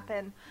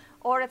kidnapping,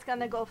 or it's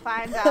going to go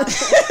find out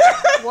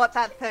what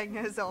that thing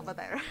is over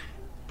there.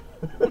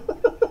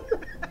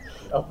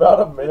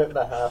 About a minute and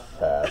a half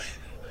pass,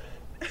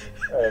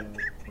 and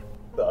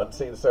the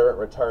Unseen Servant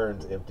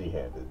returns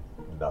empty-handed.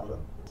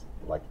 Nothing.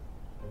 Like,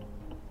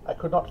 I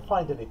could not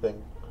find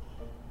anything.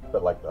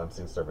 But, like, the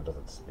Unseen Servant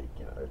doesn't speak,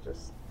 you know, it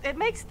just... It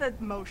makes the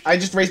motion. I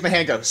just raised my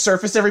hand and go,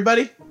 surface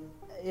everybody?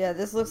 Yeah,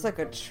 this looks like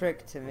a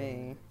trick to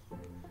me.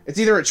 It's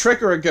either a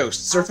trick or a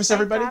ghost. Surface I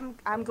think everybody?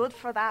 I'm good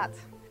for that.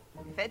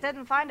 If it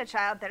didn't find a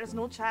child, there is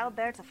no child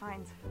there to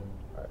find.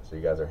 Alright, so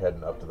you guys are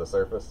heading up to the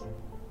surface?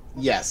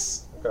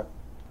 Yes. Okay.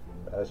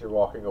 As you're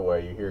walking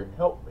away, you hear,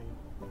 help me.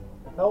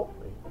 Help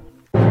me.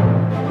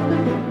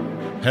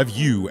 Have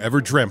you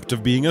ever dreamt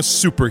of being a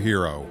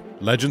superhero?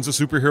 Legends A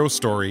Superhero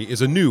Story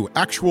is a new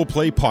actual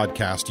play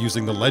podcast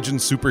using the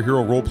Legends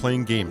Superhero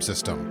role-playing game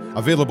system,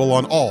 available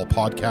on all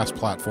podcast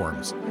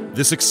platforms.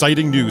 This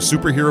exciting new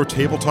superhero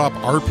tabletop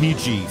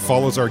RPG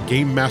follows our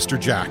Game Master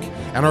Jack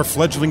and our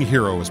fledgling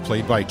heroes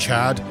played by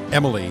Chad,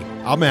 Emily,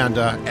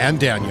 Amanda, and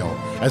Daniel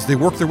as they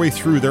work their way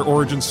through their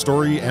origin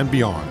story and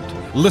beyond.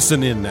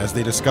 Listen in as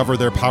they discover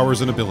their powers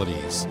and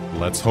abilities.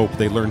 Let's hope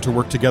they learn to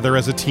work together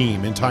as a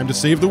team in time to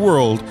save the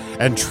world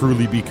and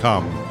truly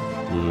become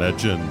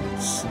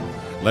legends.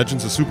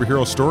 Legends A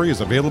Superhero Story is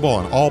available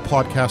on all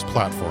podcast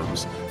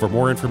platforms. For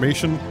more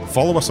information,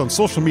 follow us on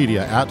social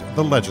media at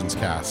The Legends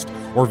Cast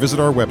or visit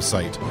our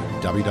website,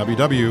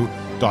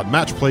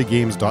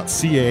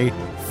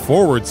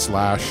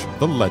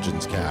 www.matchplaygames.ca/The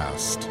Legends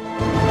Cast.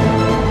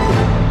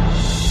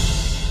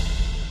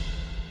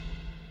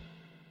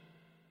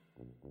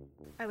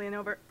 I lean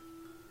over.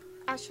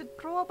 I should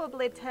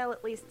probably tell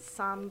at least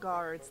some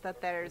guards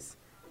that there's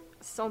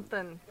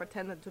something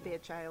pretending to be a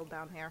child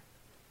down here.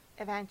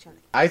 Eventually.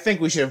 I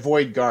think we should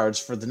avoid guards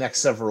for the next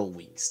several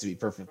weeks, to be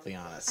perfectly I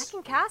honest.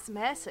 can cast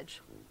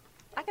message.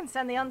 I can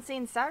send the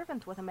unseen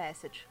servant with a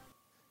message.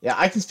 Yeah,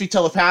 I can speak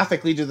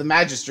telepathically to the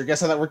Magister.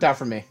 Guess how that worked out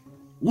for me?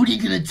 What are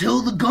you gonna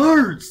tell the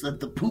guards? That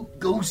the poop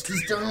ghost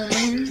is down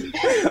there?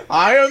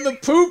 I am the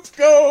poop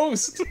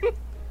ghost!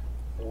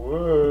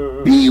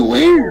 Whoa.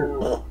 Beware!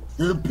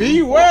 The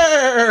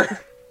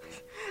Beware!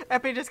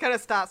 Epi just kind of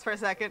stops for a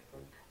second.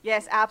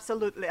 Yes,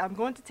 absolutely. I'm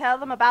going to tell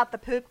them about the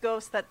poop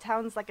ghost that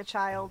sounds like a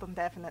child and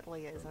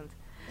definitely isn't.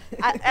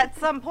 At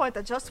some point,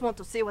 I just want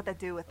to see what they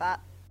do with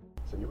that.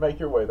 So you make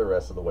your way the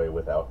rest of the way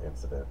without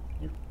incident.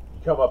 You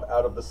come up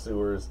out of the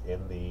sewers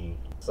in the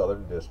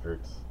southern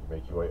district. You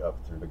make your way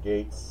up through the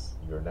gates.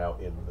 You are now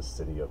in the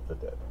City of the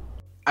Dead.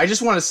 I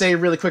just want to say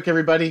really quick,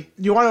 everybody,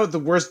 you want to know what the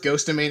worst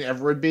ghost domain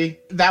ever would be?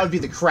 That would be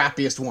the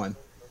crappiest one.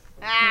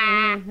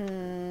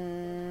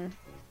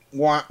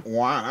 Wah,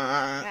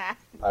 wah.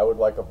 I would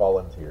like a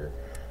volunteer.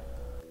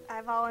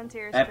 I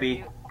volunteer as Epi.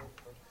 tribute.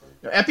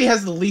 No, Epi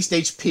has the least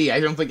HP. I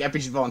don't think Epi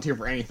should volunteer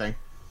for anything.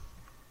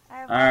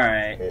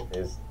 Alright. It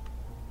is...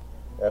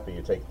 Epi,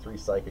 you take 3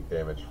 psychic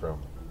damage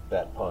from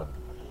that pun.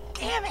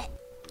 Damn it!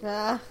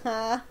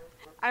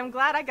 I'm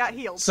glad I got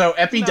healed. So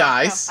Epi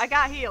dies. No, I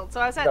got healed,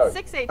 so I was at No.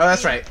 6 HP. Oh,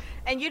 that's right.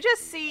 And you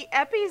just see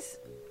Epi's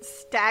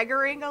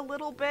staggering a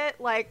little bit,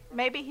 like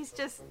maybe he's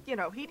just, he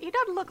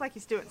doesn't look like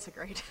he's doing so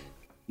great.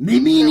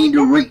 Maybe you need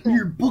to write in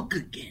your book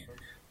again.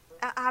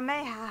 I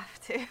may have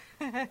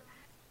to.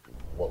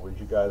 What would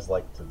you guys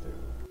like to do?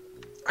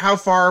 How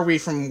far are we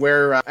from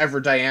wherever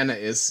Diana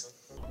is?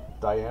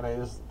 Diana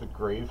is the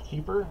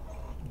Gravekeeper.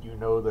 You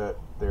know that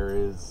there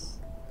is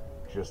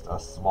just a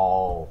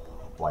small,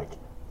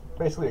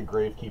 basically a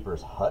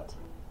Gravekeeper's hut.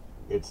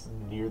 It's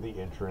near the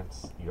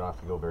entrance. You don't have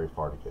to go very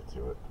far to get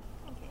to it.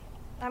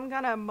 I'm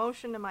gonna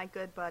motion to my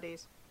good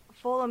buddies.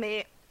 Follow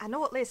me. I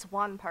know at least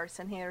one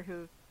person here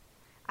who...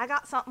 I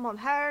got something on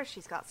her,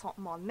 she's got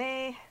something on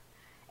me.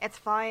 It's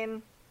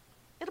fine.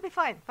 It'll be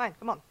fine. Fine.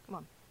 Come on.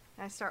 And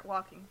I start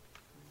walking.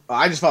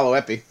 I just follow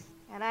Epi.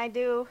 And I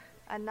do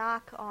a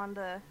knock on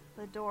the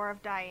door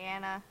of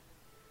Diana.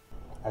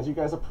 As you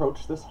guys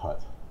approach this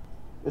hut,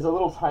 it's a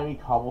little tiny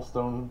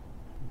cobblestone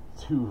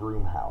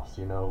 2-room house,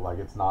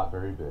 it's not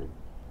very big.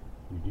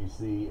 You do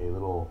see a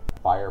little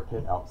fire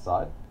pit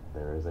outside.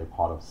 There is a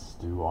pot of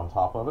stew on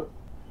top of it,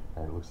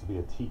 and it looks to be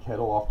a tea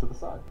kettle off to the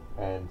side.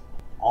 And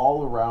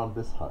all around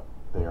this hut,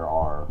 there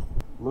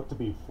look to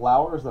be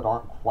flowers that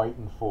aren't quite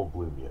in full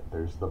bloom yet.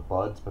 There's the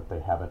buds, but they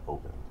haven't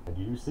opened. And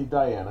you do see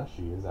Diana.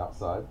 She is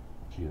outside.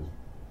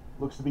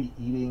 Looks to be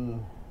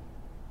eating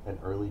an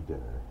early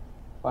dinner.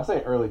 When I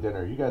say early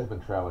dinner, you guys have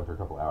been traveling for a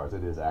couple hours.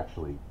 It is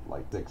actually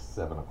 6,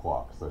 7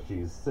 o'clock. So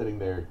she's sitting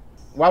there.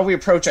 While we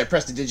approach, I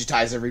press to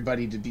digitize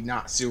everybody to be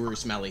not sewer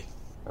smelly.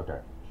 Okay,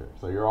 sure.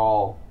 So you're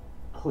all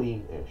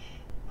clean-ish.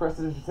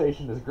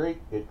 Prestidigitation is great.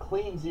 It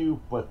cleans you,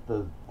 but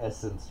the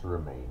essence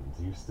remains.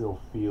 You still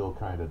feel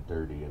kind of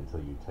dirty until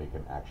you take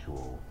an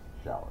actual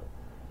shower.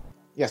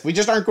 Yes, we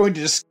just aren't going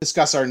to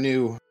discuss our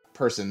new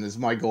person is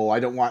my goal. I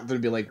don't want them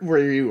to be like, were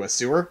you a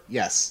sewer?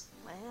 Yes.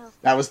 Well.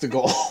 That was the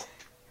goal.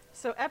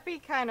 So Epi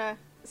kind of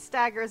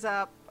staggers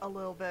up a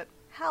little bit.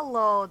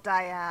 Hello,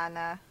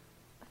 Diana.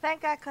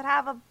 Think I could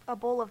have a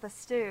bowl of the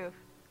stew.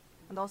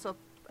 And also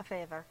a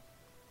favor.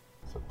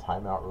 So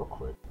time out real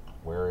quick.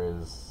 Where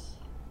is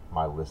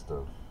my list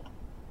of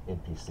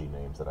NPC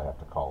names that I have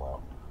to call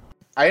out?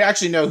 I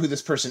actually know who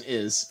this person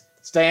is.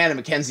 It's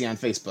Diana McKenzie on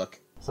Facebook.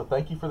 So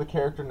thank you for the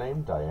character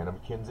name, Diana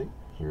McKenzie.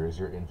 Here is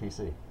your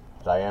NPC.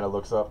 Diana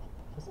looks up,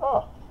 says,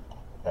 "Oh,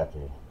 Epi,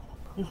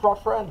 you've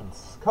brought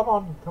friends. Come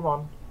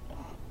on.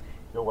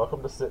 You're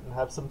welcome to sit and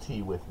have some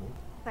tea with me.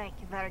 Thank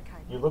you, very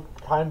kind. You look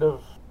kind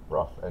of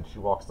rough." And she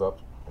walks up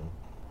and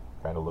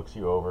kind of looks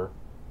you over.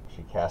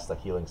 She casts a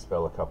healing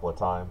spell a couple of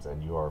times,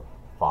 and you are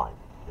fine.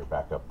 You're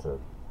back up to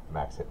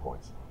max hit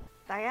points.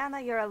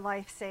 Diana, you're a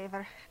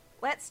lifesaver.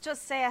 Let's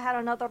just say I had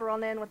another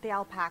run-in with the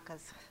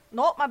alpacas.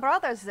 Not my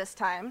brothers this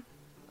time.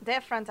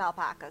 Different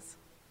alpacas.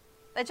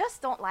 They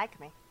just don't like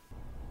me.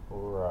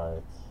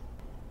 Right.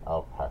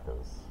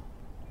 Alpacas.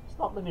 There's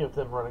not many of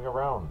them running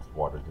around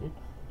Waterdeep.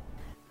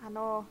 I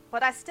know,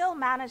 but I still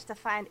managed to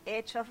find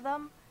 8 of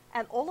them,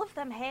 and all of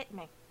them hate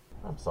me.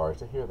 I'm sorry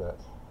to hear that.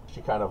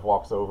 She kind of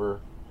walks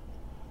over.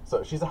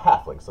 So she's a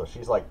halfling, so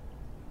she's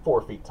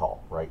 4 feet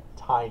tall, right?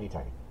 Tiny.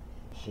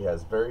 She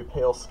has very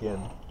pale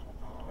skin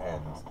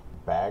and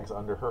bags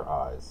under her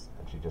eyes,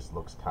 and she just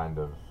looks kind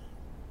of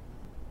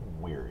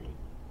weary.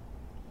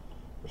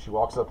 But she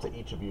walks up to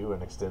each of you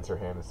and extends her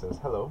hand and says,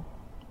 "Hello,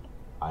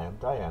 I am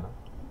Diana.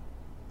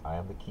 I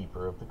am the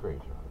keeper of the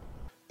graveyard."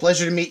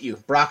 Pleasure to meet you.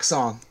 Brock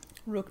Song.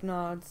 Rook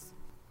nods.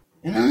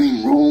 And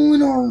I'm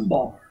Roland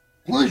Armbar.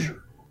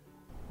 Pleasure.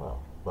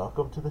 Well,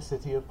 welcome to the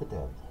City of the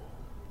Dead.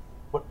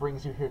 What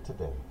brings you here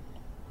today?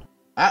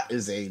 That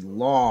is a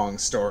long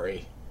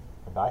story.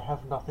 And I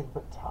have nothing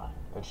but time.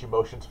 And she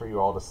motions for you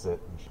all to sit,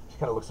 and she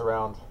kind of looks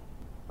around.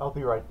 "I'll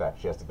be right back."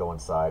 She has to go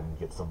inside and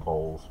get some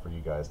bowls for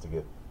you guys to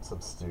get some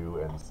stew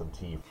and some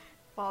tea.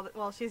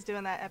 While she's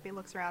doing that, Epi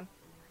looks around.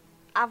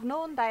 I've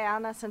known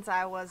Diana since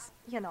I was,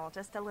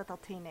 just a little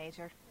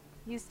teenager.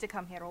 Used to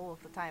come here all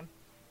of the time.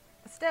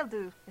 I still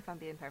do, if I'm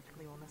being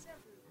perfectly honest.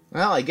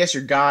 Well, I guess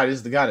your god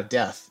is the god of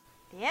death.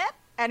 Yep.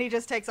 And he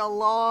just takes a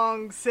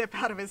long sip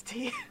out of his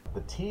tea.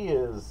 The tea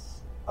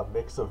is a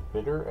mix of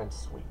bitter and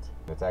sweet.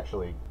 It's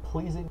actually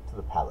pleasing to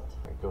the palate.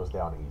 It goes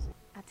down easy.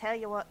 I tell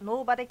you what,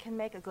 nobody can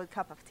make a good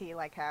cup of tea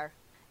like her.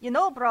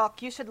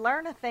 Brock, you should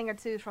learn a thing or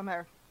two from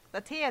her.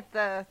 The tea at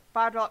the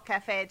Bardrock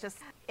Cafe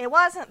it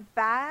wasn't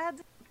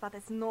bad, but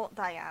it's not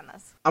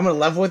Diana's. I'm gonna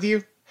level with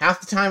you. Half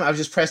the time, I've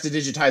just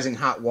prestidigitizing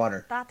hot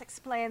water. That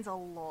explains a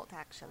lot,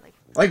 actually.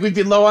 Like, we'd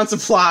be low on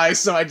supplies,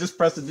 so I just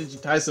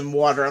prestidigitize some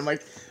water. I'm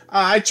like,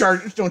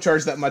 don't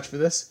charge that much for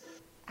this.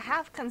 I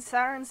have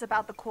concerns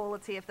about the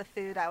quality of the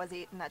food I was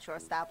eating at your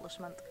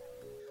establishment.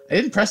 I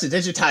didn't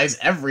prestidigitize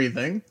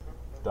everything.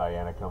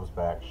 Diana comes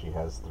back. She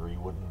has 3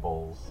 wooden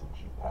bowls, and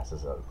she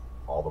passes out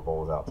all the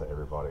bowls out to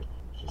everybody.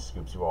 She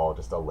scoops you all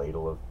just a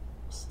ladle of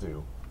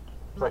stew.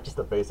 It's like just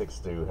a basic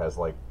stew, has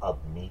like a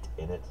meat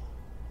in it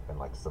and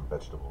like some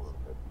vegetables.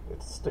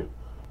 It's stew.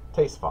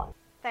 Tastes fine.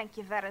 Thank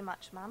you very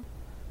much, ma'am.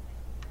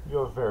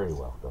 You're very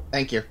welcome.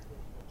 Thank you.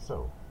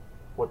 So,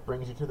 what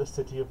brings you to the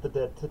City of the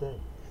Dead today?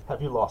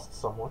 Have you lost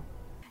someone?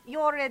 You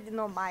already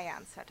know my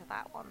answer to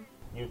that one.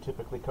 You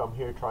typically come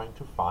here trying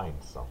to find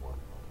someone.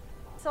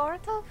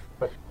 Sort of.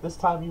 But this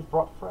time you've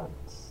brought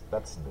friends.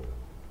 That's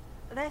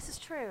new. This is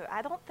true.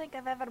 I don't think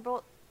I've ever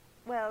brought,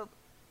 well,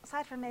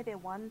 aside from maybe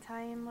one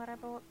time where I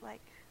brought,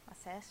 like, a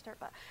sister.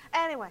 But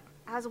anyway,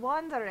 I was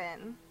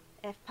wondering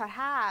if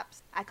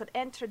perhaps I could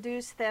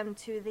introduce them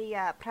to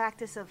the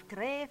practice of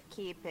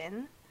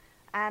gravekeeping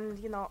and,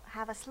 you know,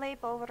 have a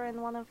sleepover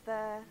in one of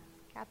the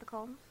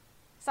catacombs.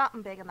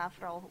 Something big enough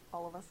for all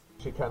of us.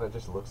 She kind of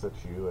just looks at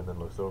you and then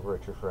looks over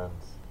at your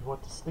friends. You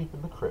want to sleep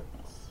in the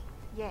crypts?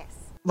 Yes.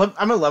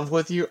 I'm in love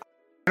with you.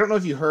 I don't know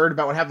if you heard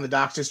about what happened in the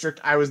Docks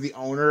District. I was the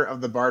owner of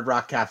the Bard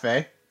Rock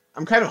Cafe.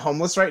 I'm kind of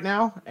homeless right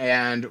now,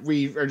 and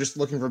we are just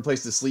looking for a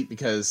place to sleep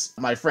because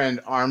my friend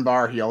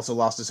Armbar, he also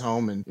lost his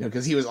home, and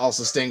because he was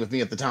also staying with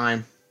me at the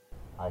time.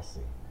 I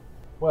see.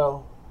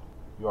 Well,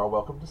 you are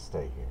welcome to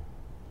stay here,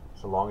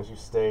 so long as you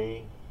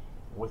stay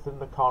within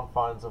the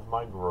confines of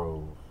my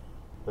grove.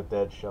 The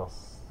dead shall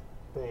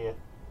stay at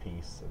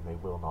peace, and they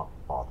will not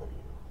bother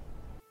you.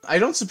 I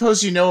don't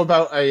suppose you know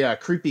about a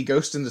creepy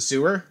ghost in the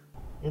sewer?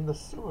 In the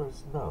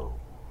sewers, no.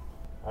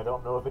 I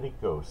don't know of any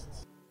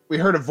ghosts. We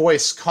heard a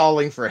voice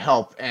calling for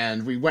help,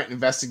 and we went and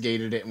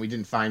investigated it, and we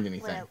didn't find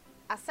anything. Well,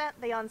 I sent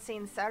the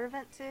unseen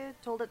servant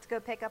told it to go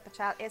pick up a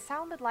child. It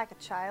sounded like a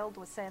child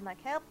was saying,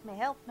 like, help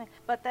me.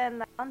 But then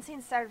the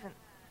unseen servant...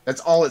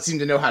 That's all it seemed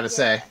to know how to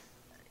say.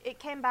 It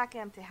came back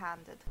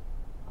empty-handed.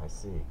 I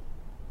see.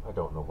 I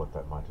don't know what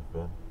that might have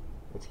been.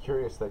 It's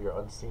curious that your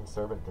unseen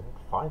servant didn't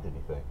find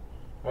anything.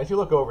 As you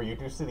look over, you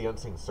do see the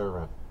unseen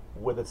servant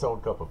with its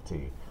own cup of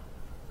tea.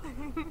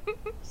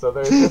 So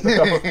there's just a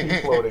cup of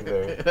tea floating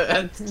there.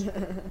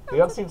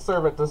 The unseen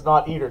servant does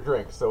not eat or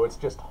drink, so it's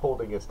just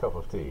holding its cup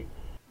of tea.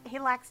 He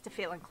likes to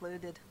feel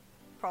included,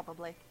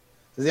 probably.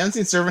 Does the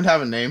unseen servant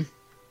have a name?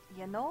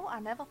 You know, I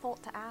never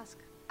thought to ask.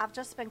 I've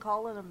just been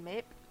calling him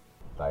Mape.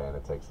 Diana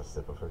takes a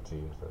sip of her tea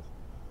and says,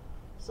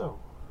 So,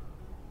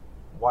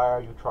 why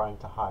are you trying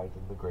to hide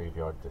in the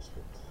graveyard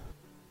district?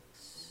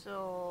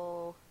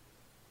 So...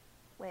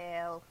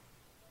 well...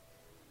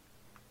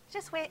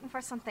 just waiting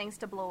for some things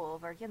to blow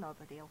over, you know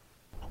the deal.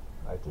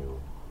 I do.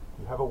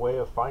 You have a way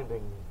of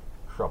finding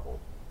trouble.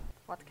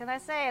 What can I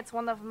say? It's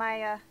one of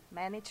my,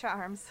 many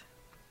charms.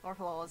 Or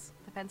flaws.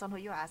 Depends on who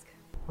you ask.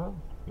 Well,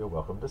 you're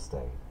welcome to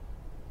stay.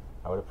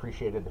 I would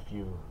appreciate it if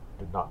you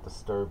did not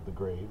disturb the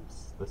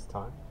graves this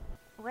time.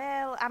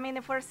 Well, I mean,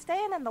 if we're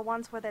staying in the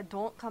ones where they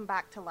don't come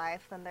back to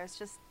life, then there's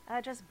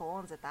just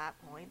bones at that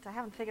point. I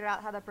haven't figured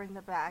out how to bring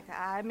them back.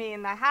 I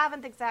mean, I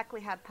haven't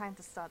exactly had time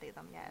to study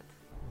them yet.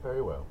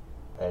 Very well.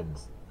 And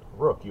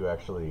Rook, you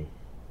actually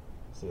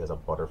see as a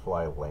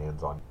butterfly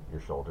lands on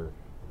your shoulder.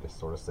 It just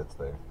sort of sits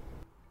there.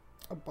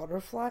 A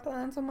butterfly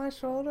lands on my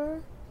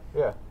shoulder?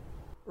 Yeah.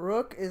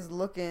 Rook is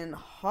looking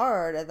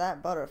hard at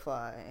that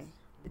butterfly.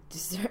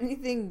 Is there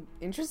anything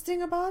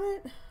interesting about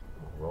it?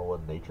 Roll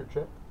a nature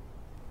check.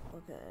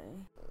 Okay.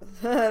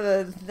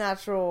 The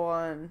natural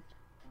one.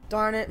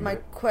 Darn it, my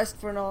quest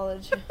for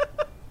knowledge.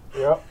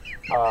 Yep.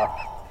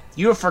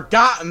 You have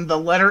forgotten the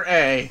letter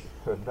A.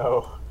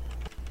 No.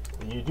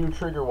 You do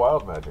trigger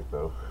wild magic,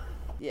 though.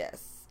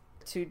 Yes.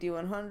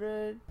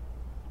 2d100,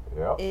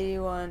 Yep.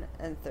 81,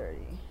 and 30.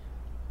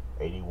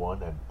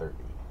 81 and 30.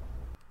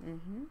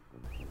 Mm-hmm.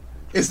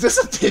 Is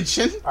this a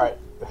pigeon? Alright.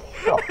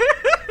 Oh.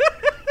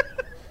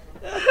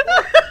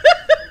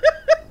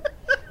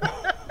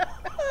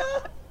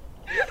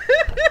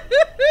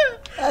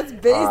 That's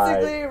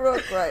basically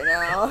Rook right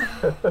now.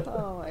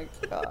 Oh my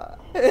god.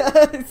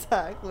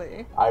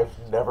 Exactly. I've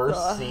never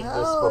The seen this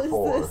hell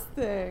before. is this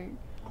thing?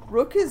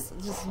 Rook is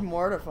just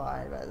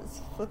mortified by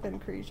this flippin'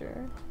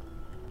 creature.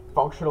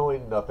 Functionally,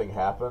 nothing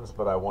happens,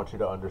 but I want you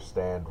to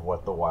understand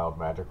what the wild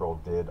magic roll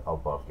did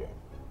above game.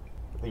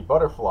 The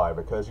butterfly,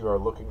 because you are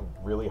looking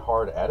really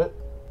hard at it,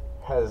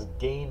 has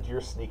gained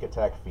your sneak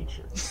attack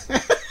feature.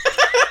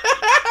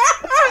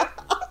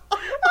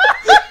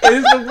 It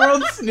is the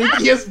world's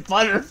sneakiest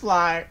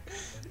butterfly.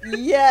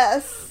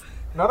 Yes!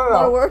 No.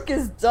 My work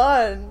is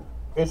done.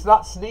 It's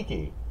not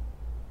sneaky.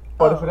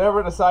 But if Oh. it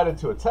ever decided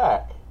to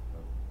attack,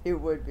 It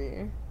would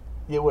be.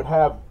 it would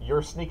have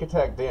your sneak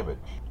attack damage.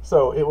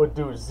 So it would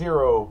do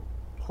 0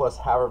 plus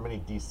however many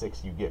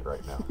d6 you get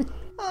right now.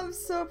 I'm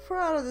so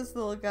proud of this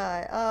little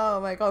guy.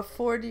 Oh my god,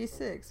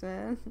 4d6,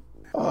 man.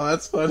 Oh,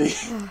 that's funny.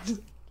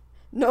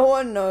 No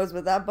one knows,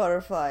 but that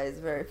butterfly is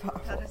very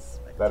powerful.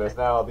 That is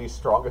now the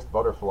strongest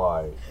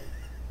butterfly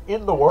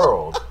in the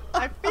world.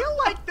 I feel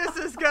like this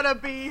is gonna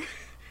be.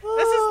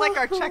 This is like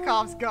our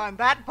Chekhov's gun.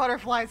 That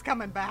butterfly's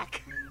coming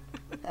back.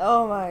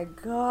 Oh my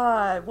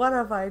god, what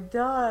have I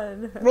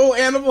done? Roll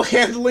animal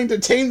handling to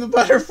tame the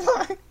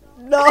butterfly.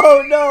 No,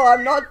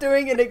 I'm not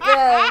doing it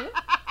again.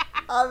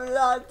 I'm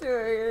not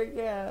doing it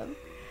again.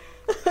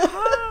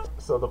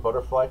 So the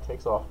butterfly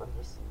takes off and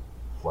just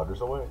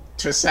flutters away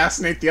To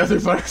assassinate the other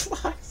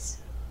butterflies.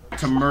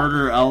 To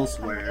murder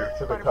elsewhere.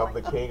 to become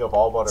the king of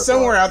all butterflies.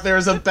 Somewhere out there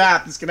is a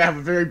bat that's gonna have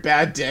a very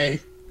bad day.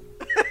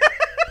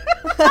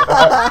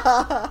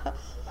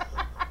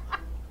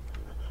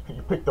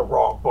 You picked the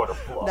wrong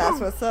butterfly. That's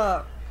what's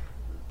up.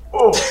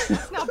 Oh.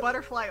 It's now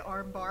butterfly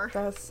armbar.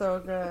 That's so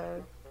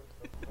good.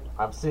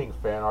 I'm seeing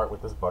fan art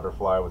with this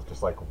butterfly with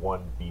just like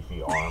one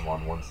beefy arm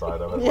on one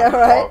side of it. Yeah, like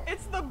right?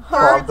 It's the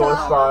Frog bird's door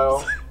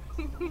arms.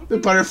 style. The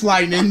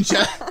butterfly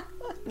ninja.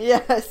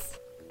 Yes.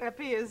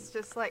 Epi is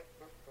just like,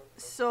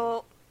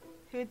 so,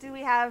 who do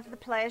we have the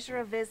pleasure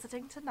of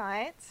visiting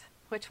tonight?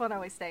 Which one are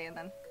we staying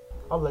in?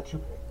 I'll let you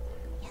pick.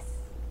 Yes.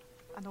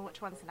 I know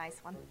which one's a nice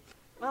one.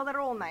 Well,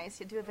 they're all nice.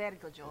 You do a very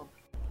good job.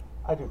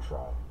 I do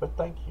try, but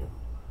thank you.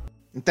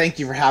 And thank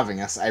you for having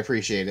us. I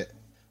appreciate it.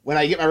 When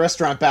I get my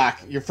restaurant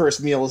back, your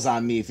first meal is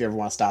on me if you ever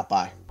want to stop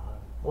by.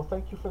 Well,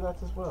 thank you for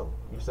that as well.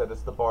 You said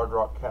it's the Bard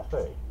Rock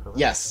Cafe, correct?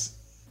 Yes.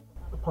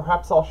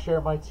 Perhaps I'll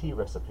share my tea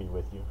recipe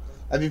with you.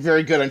 That'd be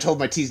very good. I'm told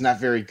my tea's not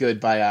very good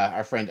by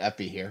our friend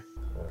Epi here.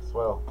 Yes,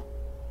 well,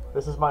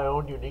 this is my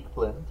own unique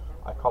blend.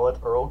 I call it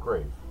Earl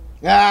Grey.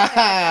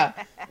 Ah!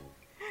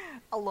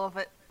 I love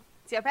it.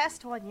 It's your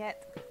best one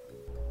yet.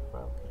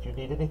 Well, if you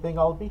need anything,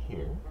 I'll be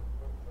here.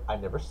 I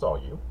never saw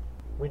you.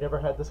 We never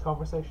had this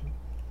conversation.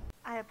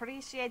 I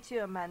appreciate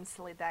you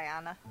immensely,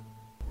 Diana.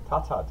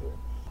 Ta-ta, dear.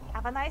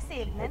 Have a nice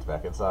evening. Heads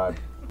back inside.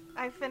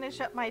 I finish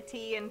up my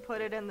tea and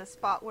put it in the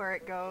spot where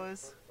it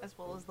goes, as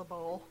well as the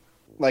bowl.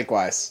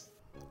 Likewise.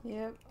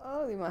 Yep,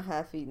 I'll leave my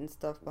half-eaten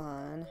stuff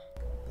behind.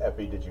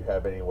 Epi, did you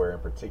have anywhere in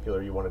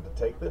particular you wanted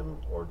to take them,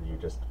 or do you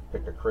just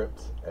pick a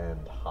crypt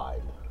and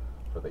hide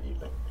for the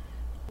evening?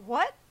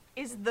 What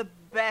is the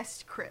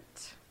best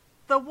crypt?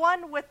 The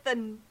one with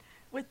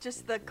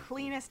just the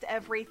cleanest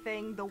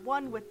everything, the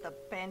one with the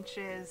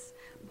benches,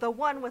 the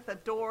one with a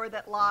door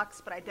that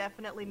locks, but I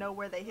definitely know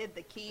where they hid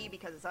the key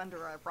because it's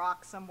under a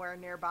rock somewhere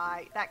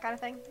nearby, that kind of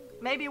thing.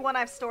 Maybe one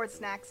I've stored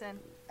snacks in.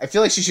 I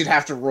feel like she should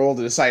have to roll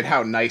to decide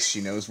how nice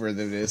she knows where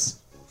that is.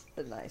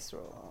 A nice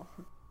roll.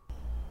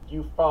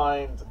 You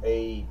find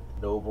a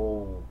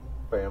noble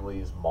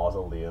family's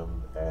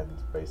mausoleum and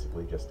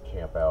basically just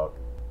camp out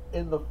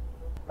in the,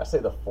 I say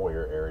the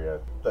foyer area,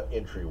 the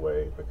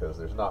entryway, because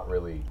there's not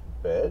really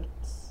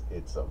beds.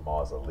 It's a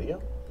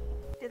mausoleum.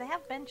 Do they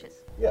have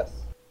benches? Yes.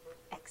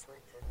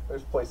 Excellent.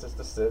 There's places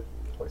to sit,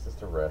 places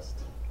to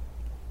rest.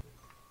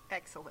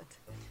 Excellent.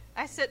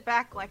 I sit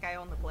back like I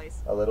own the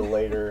place. A little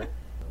later,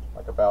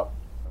 like about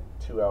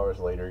 2 hours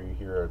later, you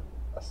hear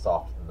a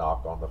soft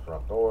knock on the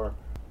front door.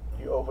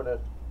 You open it,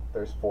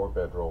 there's 4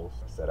 bedrolls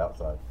set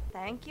outside.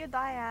 Thank you,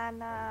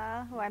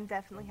 Diana, who I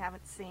definitely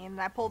haven't seen.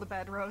 I pull the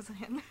bedrolls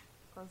in.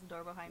 Close the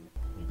door behind me.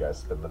 You guys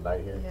spend the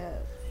night here?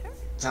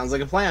 Yes. Sounds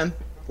like a plan.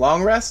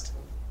 Long rest?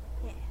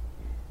 Yeah.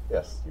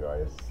 Yes, you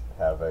guys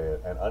have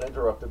an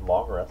uninterrupted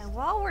long rest. And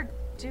while we're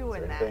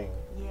doing Is there that, anything-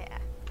 yeah,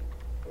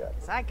 Yeah.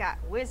 'cause I got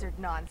wizard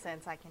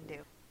nonsense I can do.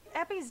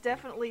 Epi's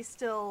definitely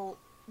still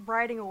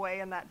writing away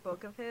in that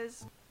book of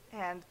his,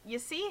 and you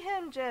see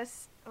him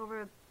just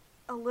over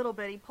a little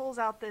bit. He pulls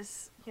out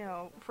this,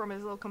 from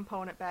his little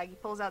component bag. He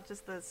pulls out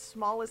just the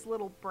smallest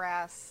little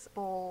brass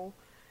bowl.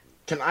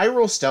 Can I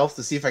roll stealth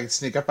to see if I can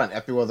sneak up on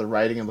Epi while they're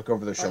riding and look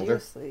over their Are you shoulder?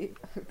 asleep?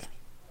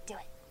 Do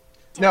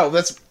it. No,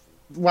 that's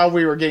while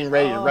we were getting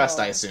ready to rest,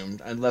 I Oh.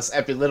 assumed. Unless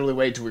Epi literally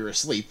waited till we were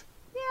asleep.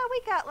 Yeah,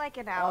 we got like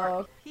an hour.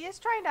 Oh. He is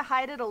trying to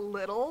hide it a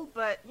little,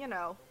 but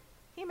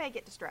he may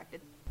get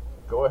distracted.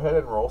 Go ahead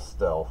and roll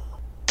stealth.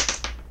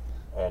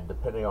 And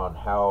depending on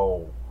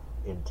how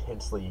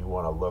intensely you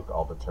want to look,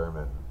 I'll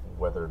determine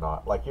whether or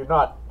not...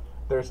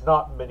 There's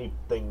not many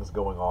things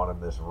going on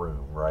in this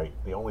room, right?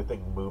 The only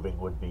thing moving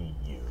would be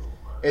you.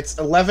 It's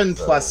 11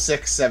 So- plus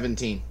 6,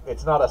 17.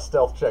 It's not a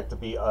stealth check to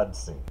be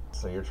unseen.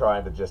 So you're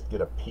trying to just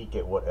get a peek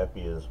at what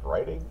Epi is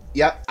writing.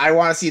 Yep, I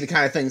want to see the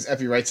kind of things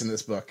Epi writes in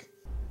this book.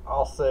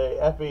 I'll say,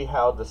 Epi,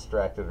 how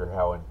distracted or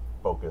how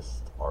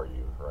focused are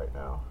you right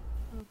now?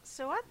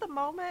 So at the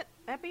moment,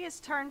 Epi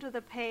has turned to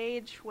the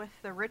page with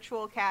the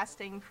ritual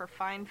casting for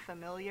Find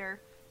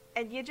Familiar,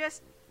 and you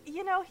just,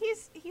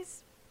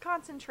 he's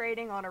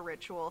concentrating on a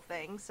ritual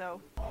thing, so...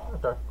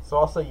 Okay. So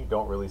I'll say you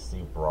don't really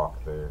see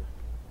Brock there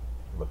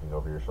looking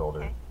over your shoulder.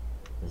 Okay.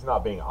 He's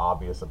not being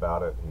obvious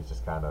about it. He's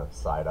just kind of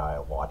side-eye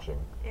watching.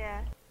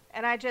 Yeah.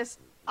 And I just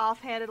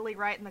offhandedly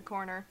write in the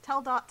corner,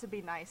 tell Dot to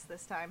be nice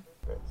this time.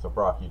 Okay. So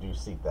Brock, you do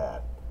see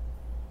that.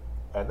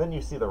 And then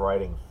you see the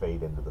writing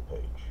fade into the page.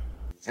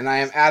 And I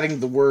am adding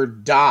the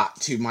word Dot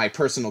to my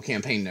personal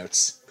campaign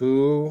notes.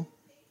 Who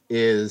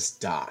is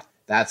Dot?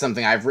 That's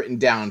something I've written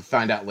down,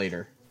 find out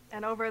later.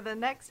 And over the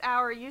next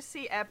hour, you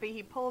see Epi.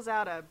 He pulls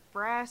out a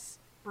brass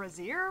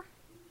brazier.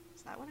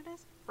 Is that what it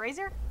is?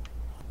 Brazier?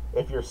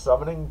 If you're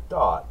summoning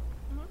Dot,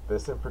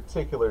 this in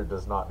particular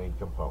does not need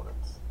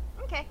components.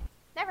 Okay,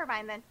 never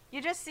mind then.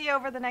 You just see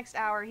over the next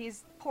hour,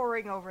 he's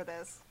poring over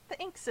this. The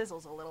ink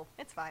sizzles a little.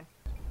 It's fine.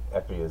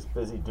 Epi is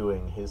busy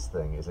doing his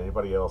thing. Is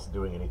anybody else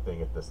doing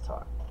anything at this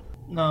time?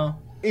 No.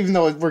 Even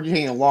though we're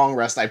getting a long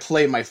rest, I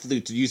play my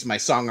flute to use my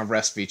Song of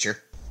Rest feature.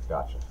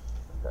 Gotcha.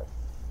 Okay.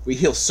 We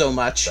heal so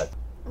much. Right.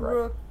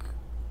 Rook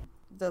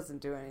doesn't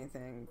do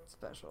anything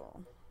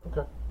special.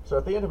 Okay. So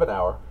at the end of an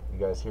hour, you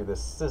guys hear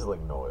this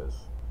sizzling noise.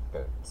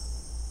 And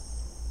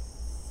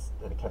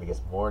it kind of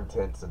gets more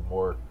intense and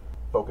more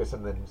focused,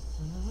 and then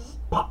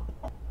pop.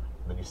 And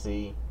then you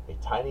see a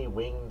tiny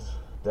winged,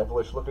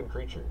 devilish-looking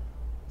creature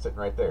sitting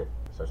right there.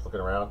 Starts looking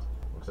around,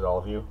 looks at all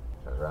of you,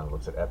 turns around and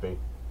looks at Epi.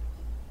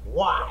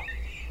 Wow!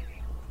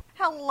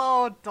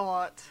 Hello,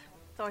 Dot.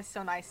 It's always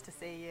so nice to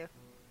see you.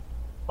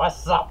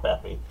 What's up,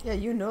 Epi? Yeah,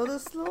 you know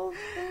this little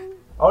thing?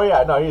 Oh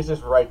yeah, no, he's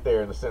just right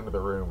there in the center of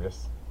the room. You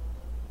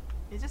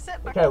just sit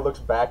He back. kind of looks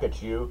back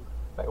at you,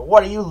 like,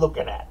 what are you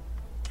looking at?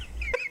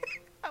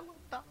 I love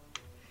that.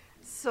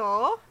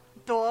 So,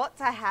 Dot,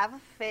 I have a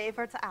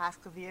favor to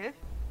ask of you.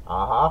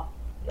 Uh-huh.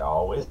 You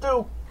always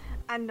do.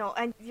 I know,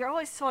 and you're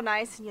always so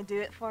nice and you do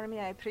it for me.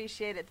 I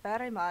appreciate it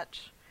very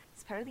much.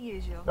 It's per the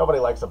usual. Nobody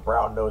likes a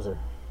brown noser.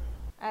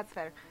 That's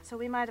fair. So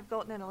we might have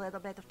gotten in a little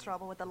bit of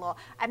trouble with the law.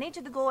 I need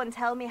you to go and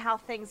tell me how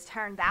things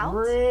turned out.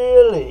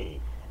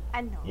 Really?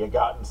 I know. You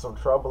got in some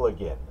trouble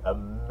again.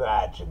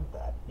 Imagine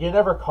that. You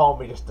never call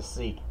me just to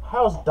see,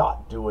 how's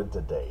Dot doing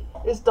today?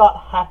 Is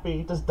Dot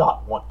happy? Does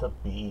Dot want to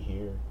be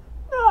here?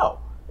 No.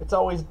 It's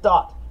always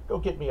Dot. Go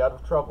get me out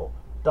of trouble.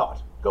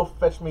 Dot, go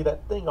fetch me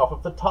that thing off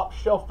of the top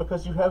shelf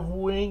because you have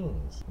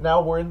wings.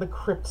 Now we're in the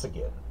crypts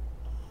again.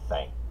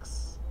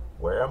 Thanks.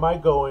 Where am I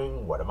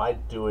going? What am I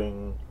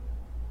doing?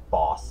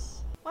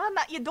 Boss. Well,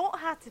 no, you don't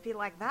have to be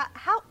like that.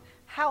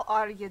 How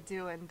are you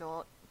doing,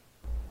 Dot?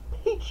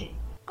 Peachy.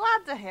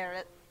 Glad to hear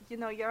it. You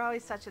know, you're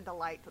always such a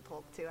delight to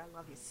talk to. I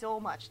love you so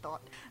much,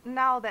 Dot.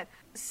 Now then,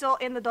 so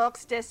in the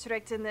Docks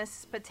District, in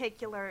this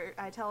particular,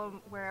 I tell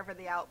them wherever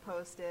the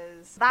outpost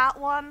is, that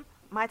one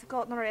might have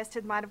gotten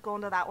arrested, might have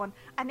gone to that one.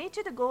 I need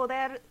you to go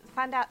there,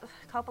 find out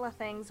a couple of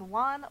things.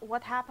 One,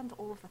 what happened to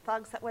all of the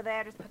thugs that were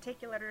there,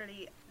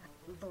 particularly,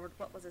 Lord,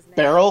 what was his name?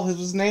 Beryl is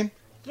his name?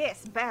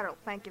 Yes, Beryl.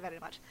 Thank you very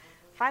much.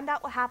 Find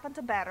out what happened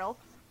to Beryl,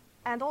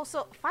 and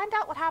also find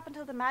out what happened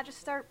to the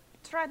Magister.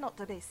 Try not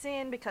to be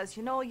seen because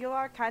you know you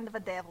are kind of a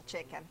devil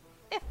chicken,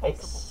 if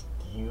possible.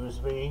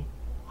 Excuse me?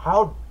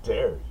 How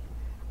dare you?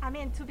 I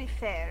mean, to be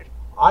fair,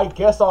 I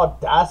guess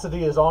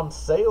audacity is on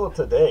sale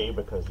today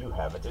because you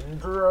have it in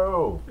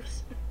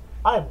droves.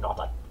 I'm not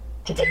a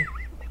chicken.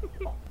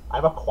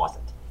 I'm a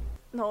quasit.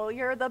 no,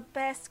 you're the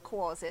best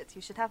Quasit.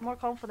 You should have more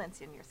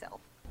confidence in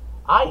yourself.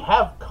 I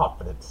have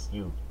confidence,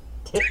 you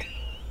tit.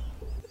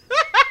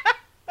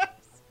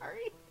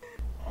 Sorry.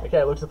 The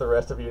guy looks at the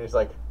rest of you and he's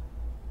like,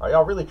 are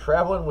y'all really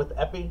traveling with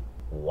Epi?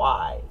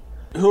 Why?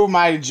 Who am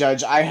I to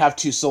judge? I have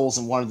two souls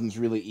and one of them's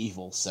really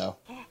evil, so.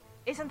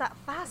 Isn't that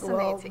Well,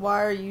 fascinating?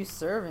 why are you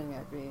serving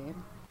Epi?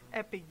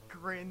 Epi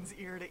grins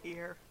ear to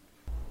ear.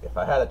 If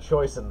I had a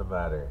choice in the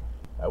matter,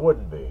 I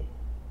wouldn't be.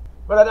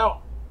 But I don't.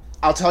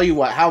 I'll tell you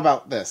what, how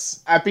about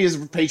this? Epi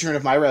is a patron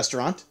of my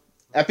restaurant.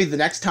 Epi, the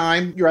next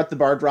time you're at the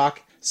Bard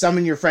Rock,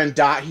 summon your friend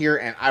Dot here,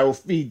 and I will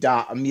feed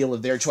Dot a meal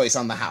of their choice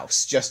on the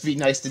house. Just be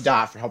nice to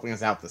Dot for helping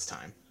us out this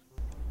time.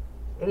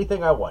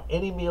 Anything I want.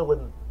 Any meal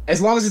in...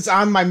 As long as it's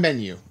on my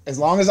menu. As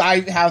long as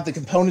I have the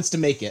components to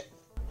make it.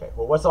 Okay,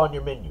 well, what's on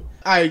your menu?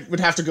 I would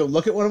have to go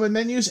look at one of my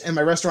menus, and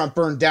my restaurant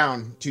burned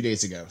down 2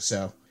 days ago,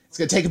 so it's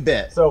gonna take a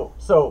bit. So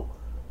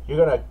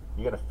you're gonna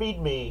feed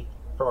me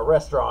from a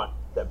restaurant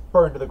that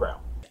burned to the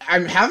ground.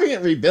 I'm having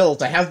it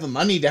rebuilt. I have the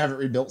money to have it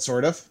rebuilt,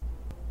 sort of.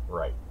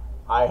 Right.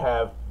 I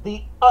have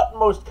the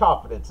utmost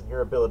confidence in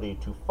your ability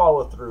to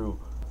follow through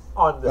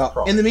on this Well,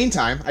 promise. in the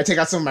meantime, I take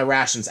out some of my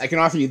rations. I can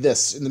offer you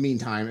this in the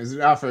meantime as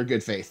an offer of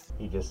good faith.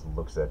 He just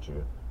looks at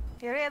you.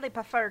 He really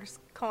prefers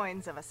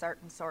coins of a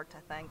certain sort,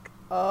 I think.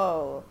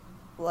 Oh,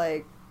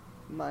 like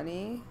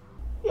money?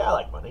 Yeah, I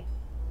like money.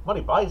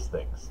 Money buys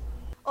things.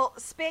 Oh,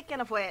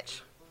 speaking of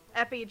which,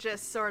 Epi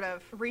just sort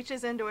of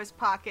reaches into his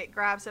pocket,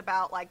 grabs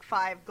about like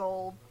 5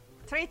 gold.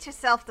 Treat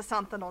yourself to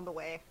something on the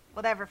way.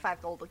 Whatever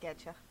 5 gold will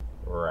get you.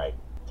 Right.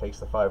 Takes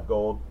the 5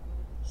 gold,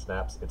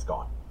 snaps, it's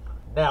gone.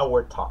 Now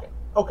we're talking.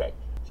 Okay,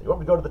 so you want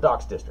me to go to the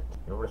Docks District.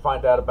 You want me to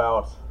find out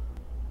about...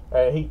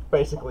 And he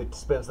basically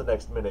spends the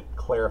next minute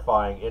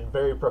clarifying in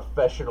very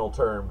professional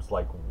terms,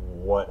 like,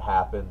 what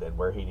happened and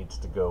where he needs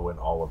to go and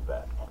all of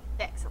that.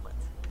 Excellent.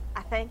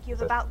 I think you've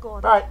Says, about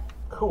gone. Alright,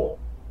 cool.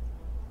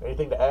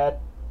 Anything to add?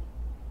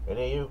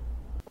 Any of you?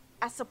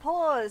 I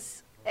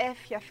suppose,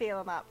 if you're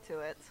feeling up to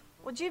it,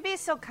 would you be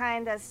so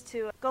kind as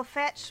to go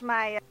fetch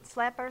my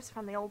slippers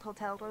from the old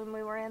hotel room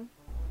we were in?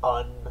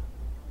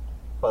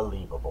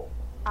 Unbelievable.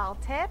 I'll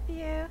tip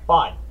you.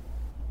 Fine.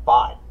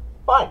 Fine.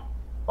 Fine.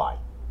 Fine.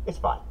 It's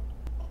fine.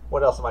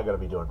 What else am I going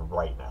to be doing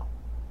right now?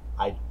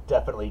 I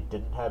definitely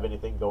didn't have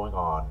anything going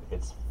on.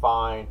 It's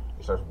fine.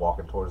 He starts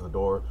walking towards the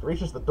door,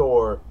 reaches the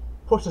door,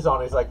 pushes on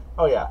it. He's like,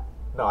 oh yeah,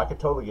 no, I could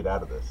totally get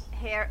out of this.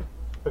 Here,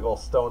 Big old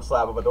stone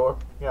slab of a door.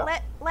 Yeah.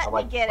 let I'm me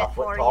like get a it foot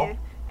for tall. you.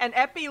 And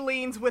Epi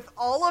leans with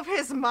all of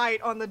his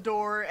might on the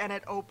door, and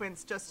it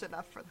opens just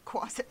enough for the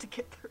Quasit to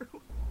get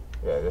through.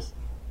 Yeah, just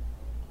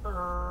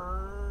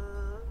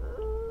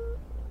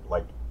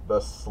like the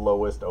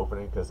slowest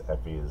opening because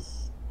Effie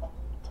is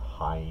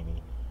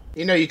tiny.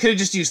 You know, you could have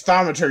just used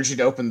thaumaturgy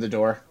to open the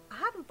door. I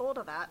hadn't thought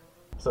of that.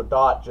 So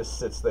Dot just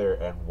sits there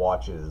and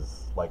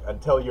watches, like,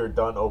 until you're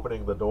done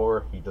opening the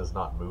door, he does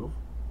not move.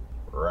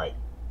 Right.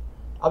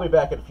 I'll be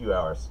back in a few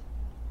hours.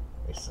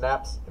 He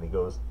snaps and he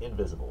goes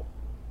invisible.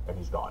 And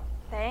he's gone.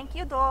 Thank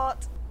you,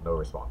 Dot. No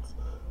response.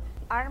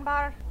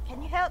 Armbar,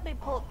 can you help me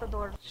pull the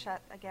door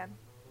shut again?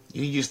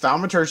 You use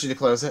thaumaturgy to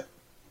close it.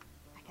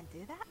 I can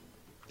do that?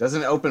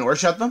 Doesn't it open or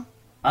shut them?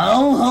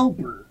 I'll help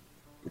her,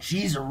 but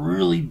she's a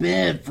really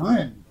bad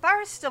friend.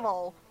 First of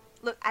all,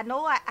 look, I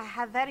know I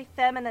have very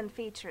feminine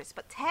features,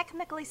 but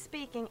technically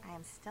speaking, I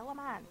am still a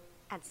man.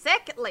 And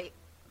secondly,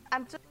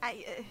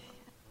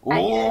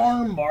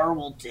 Armbar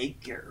will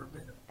take care of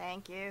it.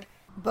 Thank you.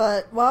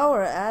 But while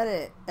we're at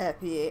it,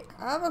 Epi,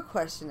 I have a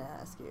question to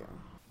ask you.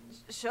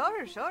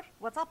 Sure.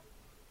 What's up?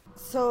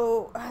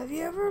 So, have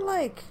you ever,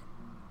 like,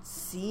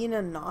 seen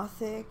a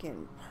Nothic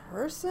in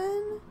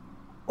person?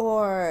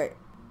 Or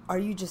are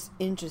you just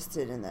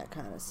interested in that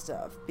kind of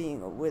stuff,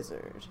 being a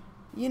wizard?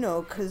 You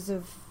know, 'cause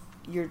of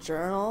your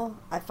journal?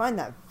 I find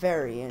that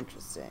very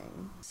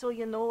interesting. So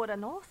you know what a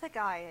Nothic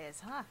guy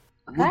is, huh?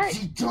 What's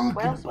he talking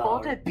well about,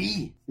 spotted.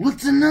 B?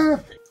 What's a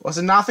nothing? What's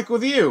a Nothic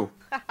with you?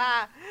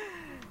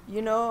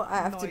 You know, I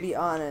have to be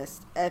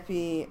honest.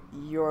 Epi,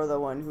 you're the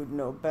one who'd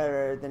know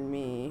better than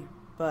me.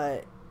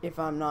 But if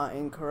I'm not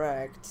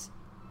incorrect,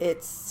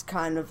 it's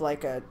kind of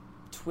like a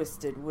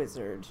twisted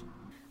wizard.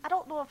 I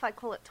don't know if I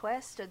call it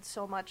twisted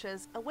so much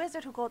as a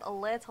wizard who got a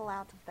little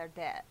out of their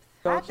depth.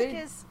 Don't Magic they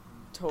is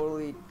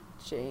totally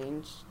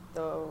changed,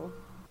 though?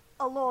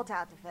 a lot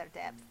out of their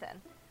depth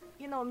then.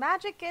 You know,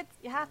 magic,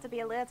 you have to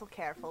be a little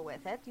careful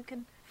with it. You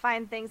can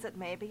find things that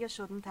maybe you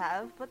shouldn't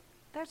have, but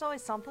there's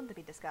always something to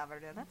be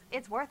discovered in it.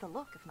 It's worth a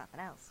look, if nothing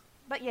else.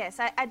 But yes,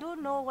 I do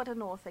know what a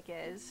Nothic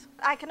is.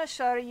 I can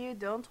assure you,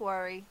 don't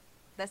worry.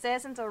 This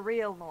isn't a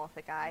real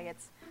Nothic eye,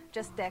 it's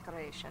just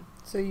decoration.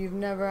 So you've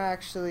never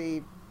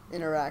actually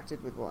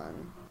interacted with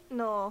one?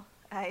 No,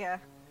 I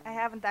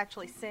haven't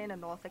actually seen a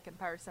Nothic in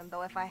person,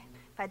 though if I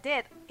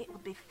did, it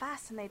would be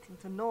fascinating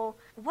to know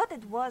what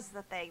it was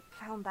that they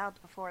found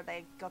out before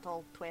they got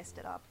all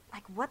twisted up.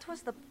 Like, what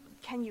was the...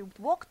 Can you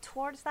walk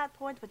towards that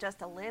point but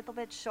just a little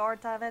bit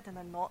short of it and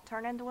then not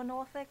turn into a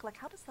Nothic? Like,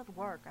 how does that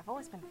work? I've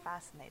always been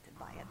fascinated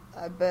by it.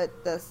 I bet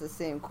that's the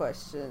same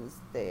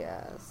questions they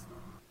asked.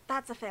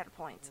 That's a fair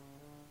point.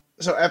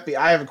 So, Epi,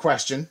 I have a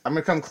question. I'm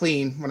gonna come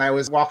clean. When I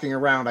was walking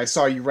around, I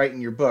saw you write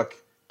in your book,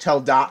 tell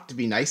Dot to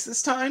be nice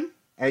this time,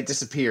 and it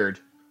disappeared.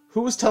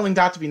 Who was telling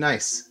Dot to be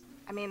nice?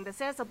 I mean, this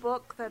is a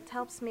book that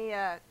helps me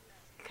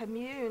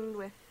commune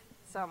with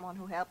someone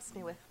who helps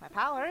me with my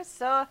powers,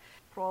 so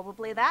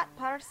probably that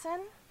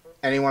person.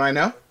 Anyone I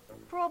know?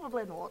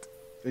 Probably not.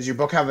 Does your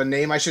book have a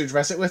name I should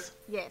address it with?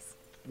 Yes,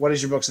 What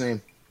is your book's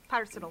name?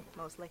 personal,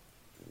 mostly.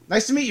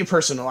 Nice to meet you,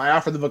 Personal. I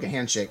offer the book a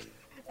handshake.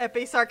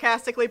 Epi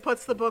sarcastically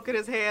puts the book in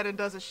his hand and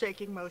does a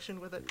shaking motion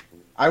with it.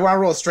 I want to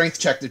roll a strength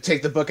check to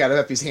take the book out of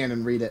Epi's hand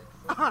and read it.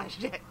 Ah,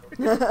 shit.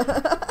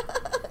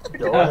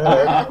 Go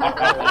ahead.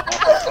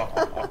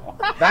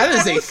 That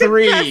is a Contest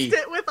 3.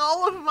 it with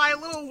all of my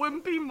little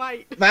wimpy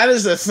might. That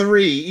is a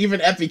 3.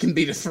 Even Epi can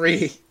beat a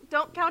 3.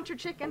 Don't count your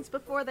chickens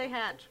before they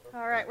hatch.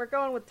 Alright, we're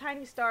going with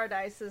tiny star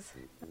dices.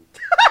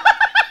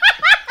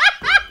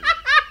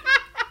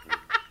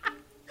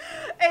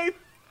 A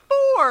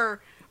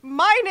 4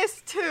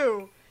 minus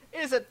 2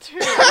 is a 2.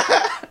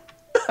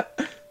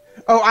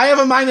 Oh, I have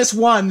a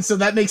 -1, so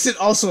that makes it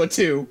also a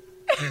 2.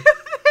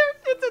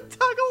 It's a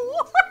tug of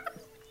war.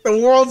 The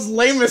world's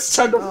lamest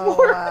tug of Oh,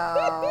 war.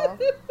 wow.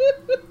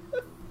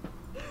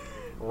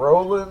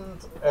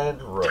 Roland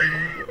and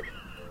Rook.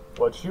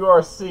 What you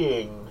are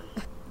seeing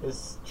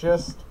is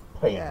just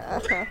painful.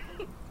 Yeah.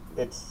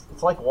 It's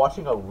like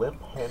watching a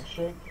limp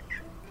handshake,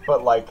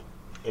 but like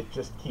it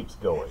just keeps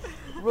going.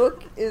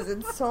 Rook is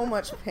in so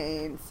much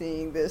pain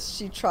seeing this.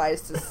 She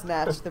tries to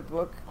snatch the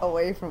book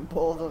away from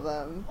both of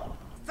them.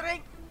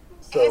 Strength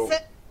So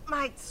isn't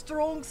my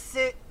strong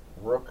suit.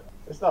 Rook,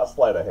 it's not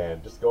sleight of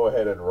hand. Just go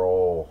ahead and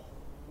roll.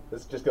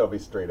 It's just gonna be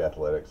straight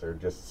athletics or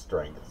just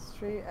strength.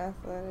 Straight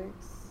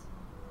athletics.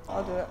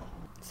 I'll do it.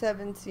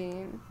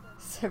 17.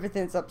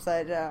 Everything's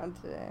upside down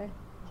today.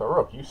 So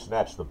Rook, you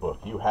snatch the book.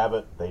 You have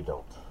it. They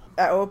don't.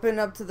 I open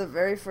up to the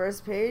very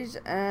first page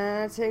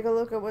and take a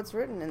look at what's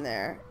written in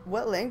there.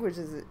 What language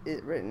is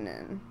it written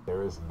in?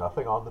 There is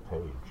nothing on the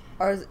page.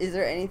 Or is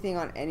there anything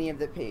on any of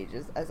the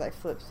pages as I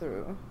flip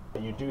through?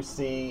 You do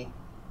see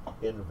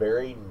in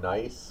very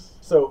nice,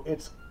 so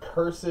it's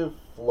cursive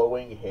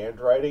flowing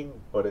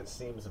handwriting, but it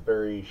seems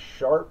very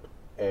sharp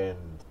and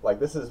like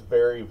this is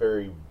very,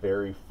 very,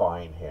 very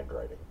fine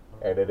handwriting.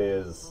 And it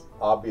is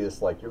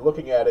obvious, like, you're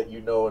looking at it, you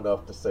know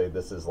enough to say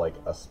this is like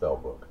a spell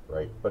book,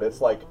 right? But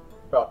it's like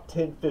about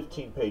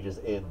 10-15 pages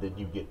in, then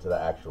you get to the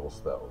actual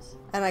spells.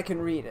 And I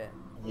can read it.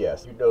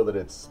 Yes, you know that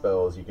it's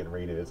spells, you can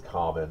read it, it's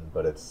common,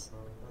 but it's,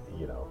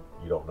 you know,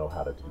 you don't know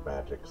how to do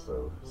magic,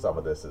 so some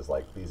of this is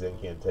like these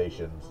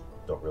incantations,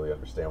 don't really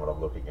understand what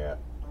I'm looking at,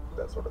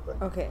 that sort of thing.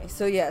 Okay,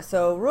 so yeah,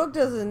 so Rook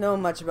doesn't know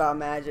much about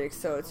magic,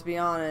 so to be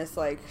honest,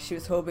 like, she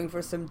was hoping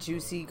for some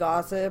juicy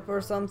gossip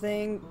or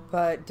something,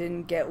 but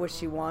didn't get what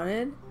she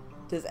wanted.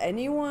 Does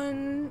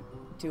anyone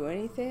do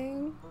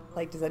anything?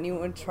 Like, does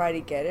anyone try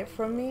to get it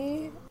from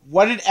me?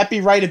 What did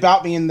Epi write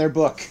about me in their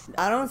book?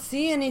 I don't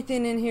see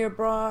anything in here,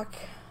 Brock.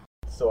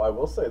 So I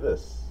will say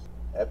this,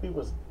 Epi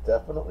was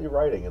definitely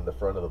writing in the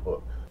front of the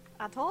book.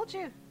 I told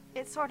you.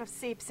 It sort of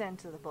seeps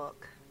into the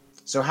book.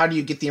 So how do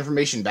you get the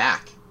information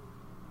back?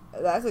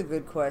 That's a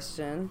good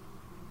question.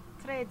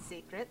 Trade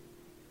secret.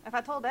 If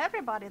I told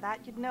everybody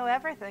that, you'd know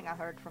everything I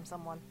heard from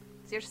someone.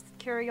 Is your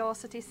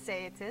curiosity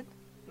sated?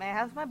 May I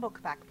have my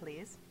book back,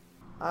 please?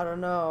 I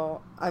don't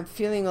know. I'm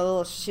feeling a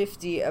little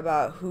shifty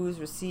about who's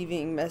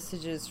receiving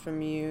messages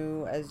from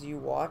you as you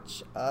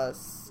watch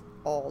us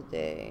all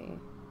day.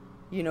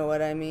 You know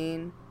what I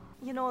mean?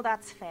 You know,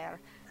 that's fair.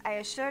 I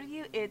assure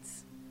you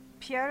it's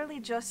purely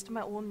just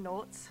my own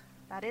notes.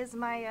 That is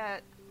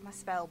my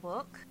spell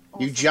book.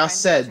 You Also just kind of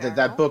said a that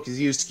that journal. book is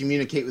used to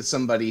communicate with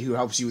somebody who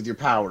helps you with your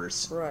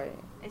powers. Right.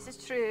 This is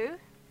true,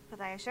 but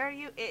I assure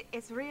you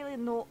it's really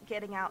not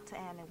getting out to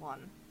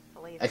anyone.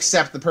 Believe me.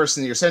 Except the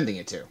person you're sending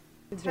it to.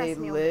 They Trust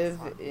me on this live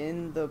one.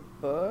 in the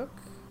book?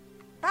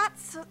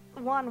 That's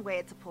one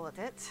way to put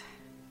it.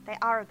 They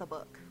are the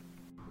book.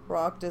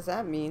 Brock, does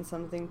that mean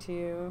something to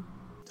you?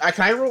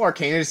 Can I roll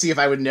Arcana to see if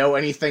I would know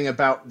anything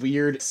about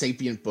weird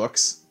sapient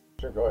books?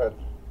 Sure, go ahead.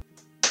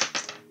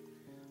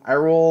 I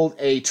rolled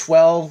a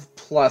 12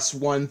 plus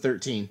 1,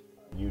 13.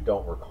 You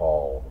don't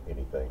recall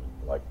anything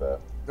like that.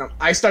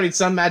 I studied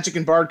some magic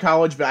in Bard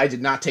College, but I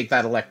did not take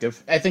that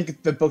elective. I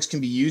think the books can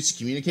be used to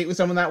communicate with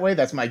someone that way.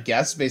 That's my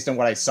guess, based on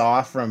what I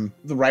saw from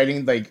the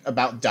writing, like,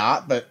 about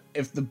Dot. But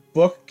if the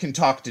book can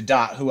talk to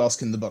Dot, who else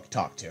can the book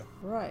talk to?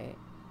 Right.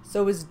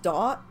 So is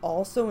Dot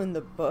also in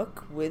the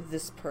book with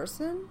this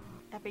person?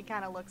 Epi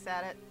kind of looks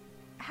at it.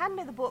 Hand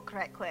me the book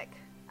right quick.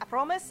 I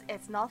promise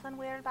it's nothing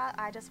weird about it.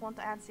 I just want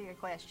to answer your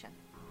question.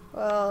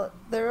 Well,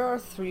 there are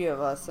 3 of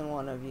us and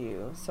 1 of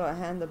you, so I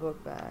hand the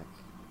book back.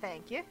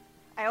 Thank you.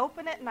 I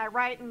open it and I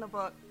write in the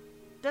book.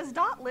 Does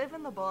Dot live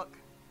in the book?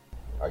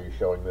 Are you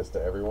showing this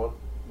to everyone?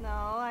 No,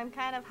 I'm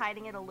kind of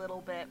hiding it a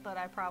little bit, but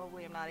I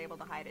probably am not able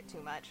to hide it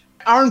too much.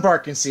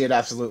 Arnbar can see it,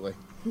 absolutely.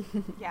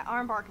 Yeah,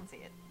 Armbar can see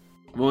it.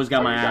 I've always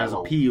got Are my you eyes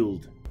guys-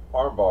 peeled.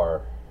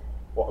 Armbar.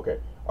 Well, okay.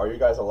 Are you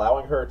guys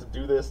allowing her to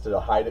do this, to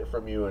hide it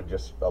from you and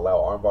just allow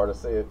Armbar to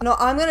see it? No,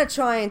 I'm gonna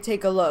try and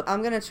take a look.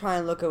 I'm gonna try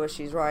and look at what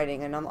she's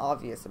writing, and I'm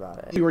obvious about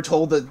it. We were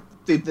told that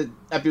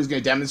Epi was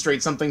going to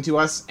demonstrate something to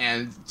us,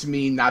 and to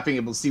me, not being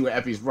able to see what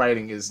Epi's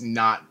writing is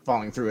not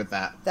following through with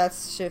that.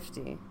 That's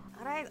shifty.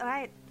 Alright,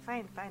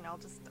 fine. I'll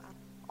just...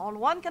 on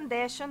one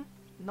condition,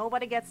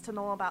 nobody gets to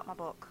know about my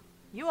book.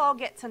 You all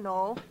get to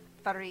know,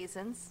 for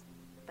reasons,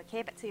 but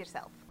keep it to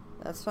yourself.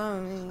 That's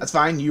fine with me. That's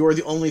fine. You are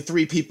the only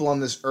 3 people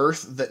on this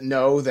earth that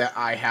know that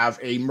I have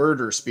a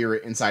murder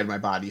spirit inside my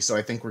body, so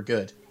I think we're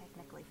good.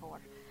 Technically 4.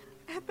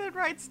 And then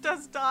writes,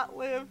 does Dot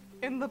live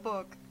in the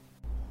book?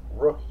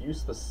 Rook, you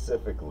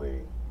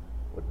specifically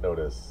would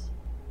notice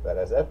that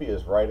as Epi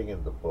is writing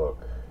in the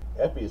book,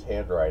 Epi's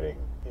handwriting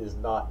is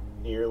not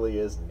nearly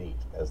as neat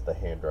as the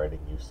handwriting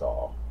you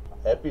saw.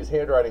 Epi's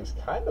handwriting's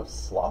kind of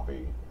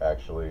sloppy,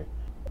 actually,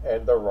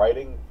 and the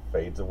writing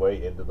fades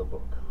away into the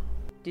book.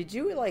 Did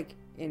you, like,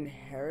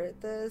 inherit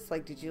this?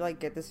 Like, did you, like,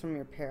 get this from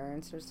your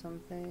parents or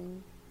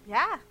something?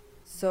 Yeah.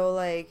 So,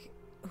 like,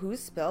 whose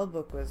spell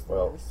book was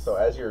Well, this? so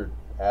as you're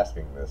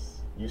asking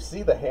this, you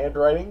see the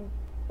handwriting,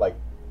 like,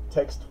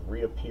 text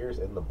reappears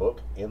in the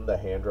book in the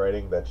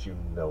handwriting that you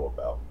know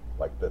about,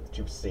 like that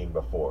you've seen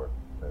before.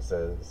 And it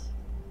says,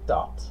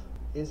 Dot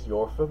is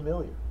your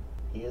familiar.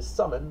 He is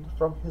summoned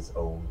from his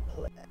own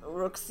place.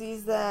 Rook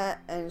sees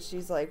that, and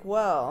she's like,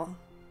 well,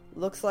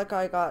 looks like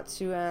I got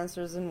 2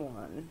 answers in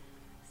 1.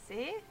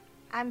 See?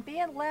 I'm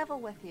being level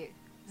with you.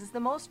 This is the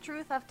most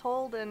truth I've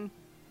told in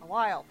a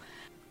while.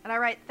 And I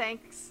write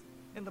thanks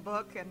in the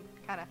book and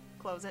kind of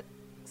close it.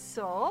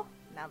 So,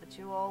 now that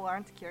you all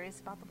aren't curious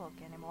about the book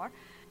anymore,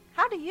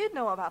 how do you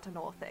know about an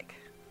Orthic?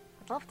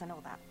 I'd love to know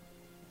that.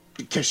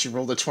 Because she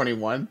rolled a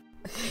 21?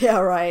 Yeah,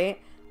 right.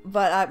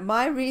 But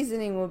my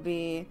reasoning will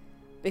be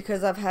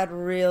because I've had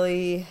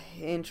really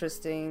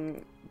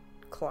interesting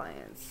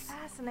clients.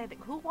 Fascinating.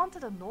 Who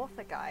wanted an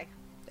Orthic guy?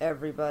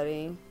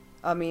 Everybody.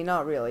 I mean,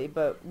 not really,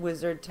 but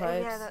wizard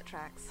types. Yeah, that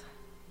tracks.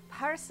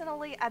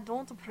 Personally, I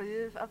don't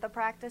approve of the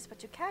practice,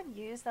 but you can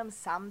use them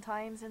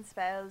sometimes in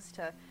spells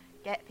to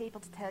get people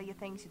to tell you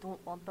things you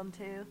don't want them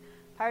to.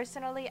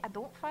 Personally, I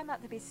don't find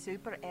that to be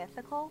super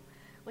ethical,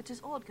 which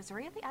is odd, because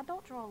really, I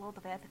don't draw a lot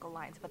of ethical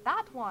lines, but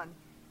that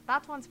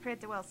one's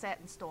pretty well set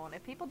in stone.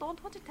 If people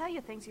don't want to tell you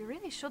things, you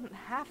really shouldn't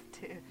have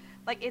to.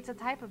 Like, it's a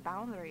type of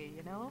boundary,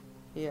 you know?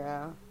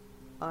 Yeah.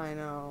 I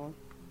know.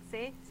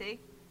 See?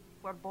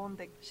 We're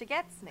bonding. She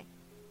gets me.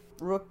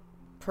 Rook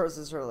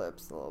purses her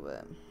lips a little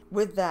bit.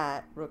 With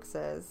that, Rook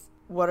says,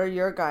 what are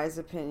your guys'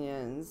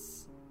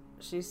 opinions?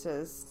 She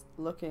says,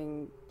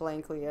 looking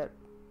blankly at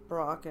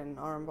Brock and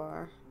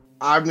Armbar.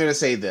 I'm going to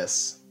say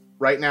this.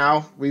 Right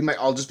now, we might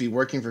all just be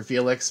working for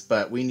Felix,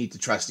 but we need to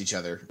trust each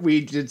other.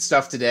 We did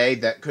stuff today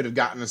that could have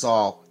gotten us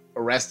all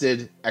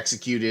arrested,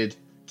 executed,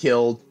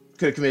 killed,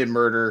 could have committed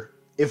murder.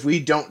 If we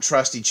don't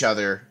trust each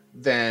other,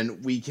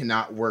 then we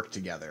cannot work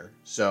together.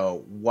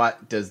 So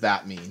what does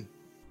that mean?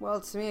 Well,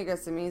 to me, I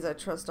guess it means I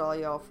trust all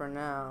y'all for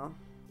now.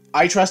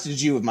 I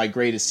trusted you with my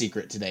greatest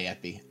secret today,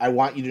 Epi. I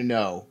want you to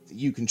know that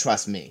you can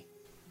trust me.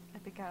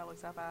 Epi kind of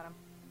looks up at him.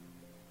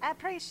 I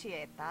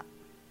appreciate that.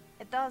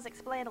 It does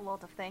explain a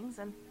lot of things,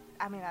 and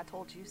I mean, I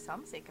told you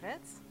some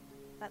secrets.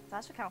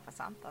 That should count for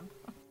something.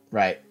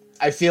 Right.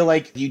 I feel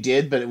like you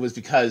did, but it was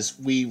because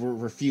we were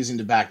refusing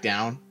to back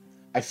down.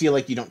 I feel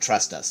like you don't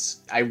trust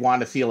us. I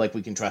want to feel like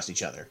we can trust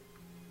each other.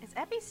 Is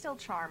Epi still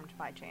charmed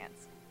by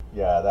chance?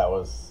 Yeah, that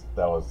was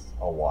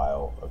a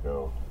while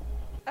ago.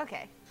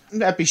 Okay.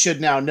 Epi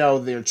should now know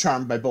they're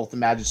charmed by both the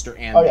Magister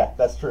and Oh me. yeah,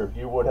 that's true.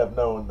 You would have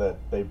known that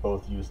they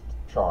both used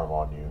charm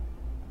on you.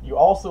 You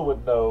also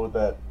would know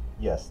that,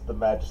 yes, the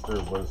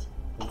Magister was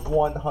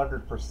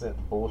 100%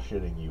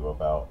 bullshitting you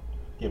about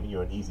giving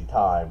you an easy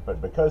time,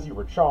 but because you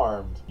were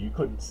charmed, you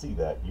couldn't see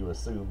that. You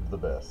assumed the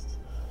best.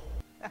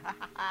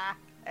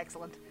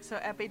 Excellent. So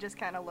Epi just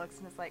kind of looks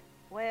and is like,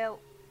 well,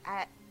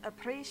 I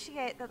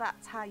appreciate that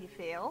that's how you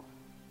feel.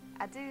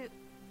 I do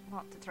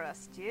want to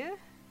trust you.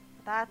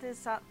 That is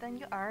something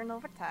you earn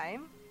over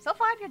time. So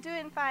far you're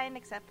doing fine,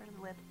 except for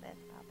a little bit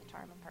about the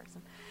charming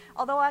person.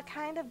 Although I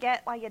kind of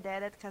get why you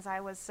did it, because I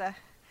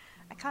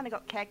kind of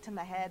got kicked in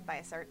the head by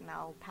a certain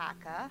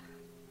alpaca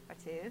or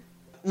two.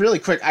 Really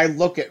quick, I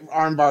look at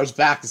Armbar's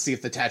back to see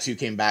if the tattoo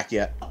came back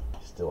yet.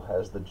 He still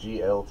has the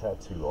GL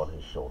tattoo on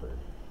his shoulder.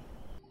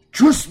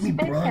 Trust me,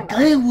 Brock,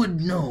 I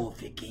would know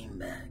if it came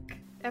back.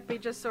 Epi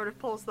just sort of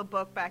pulls the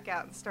book back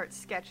out and starts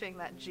sketching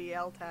that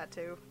GL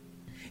tattoo.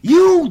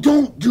 You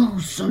don't do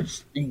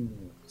such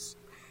things.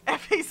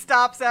 Epi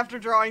stops after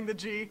drawing the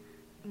G.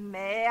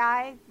 May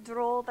I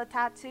draw the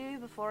tattoo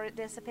before it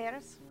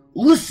disappears?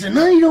 Listen,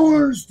 I don't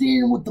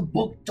understand what the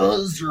book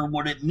does or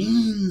what it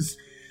means.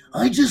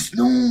 I just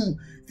know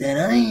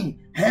that I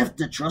have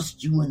to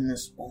trust you in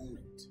this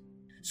moment.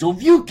 So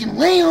if you can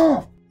lay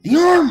off the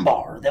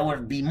armbar, that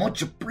would be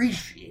much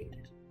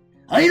appreciated.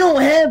 I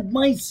don't have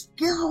my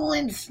skill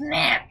in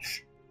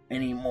Snatch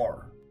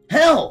anymore.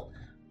 Hell,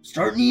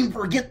 starting to even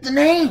forget the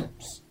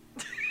names.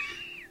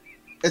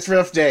 It's a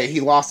rough day.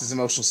 He lost his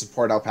emotional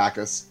support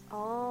alpacas.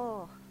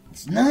 Oh.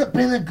 It's not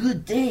been a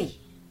good day.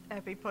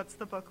 Epi puts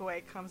the book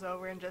away, comes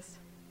over and just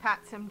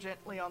pats him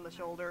gently on the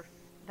shoulder.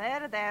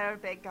 There,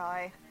 big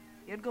guy.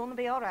 You're gonna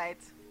be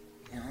alright.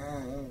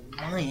 Oh,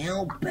 my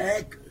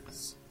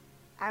alpacas.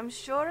 I'm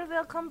sure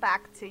they'll come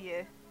back to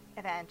you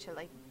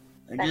eventually.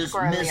 I just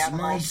miss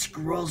my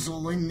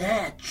Scruzzle and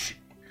Natch.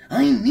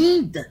 I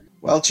need them.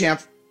 Well,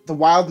 champ, the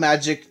wild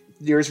magic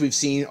yours we've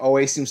seen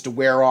always seems to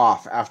wear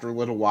off after a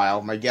little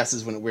while. My guess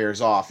is when it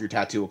wears off, your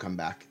tattoo will come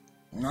back.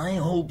 I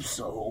hope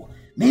so.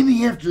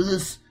 Maybe after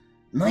this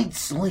night's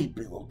sleep,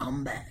 it'll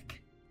come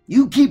back.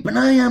 You keep an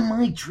eye on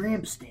my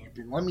tramp stamp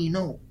and let me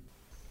know.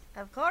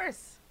 Of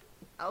course.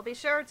 I'll be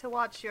sure to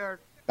watch your...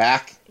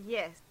 Back?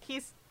 Yes.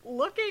 He's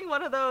looking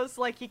one of those,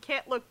 like, you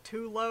can't look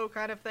too low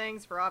kind of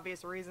things for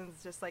obvious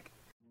reasons. Just like...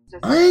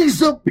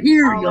 Eyes up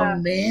here,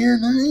 young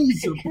man.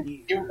 Eyes up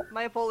here.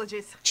 My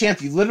apologies. Champ,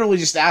 you literally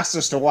just asked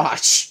us to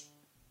watch.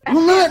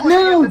 Well, not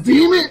now,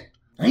 damn it.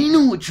 I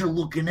know what you're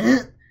looking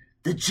at.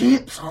 The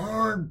champ's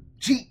hard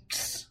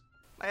cheeks.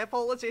 My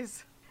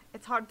apologies.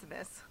 It's hard to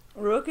miss.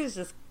 Rook is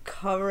just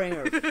covering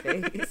her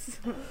face.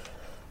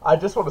 I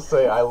just want to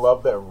say I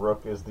love that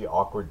Rook is the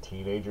awkward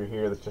teenager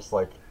here that's just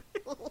like...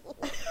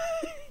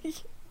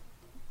 Just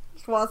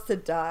wants to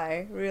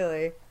die,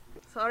 really.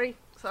 Sorry.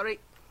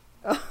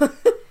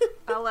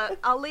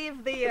 I'll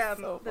leave the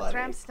so the funny.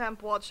 tramp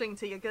stamp watching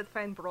to your good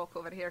friend Brock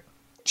over here.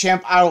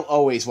 Champ, I'll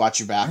always watch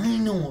your back. I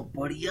know it,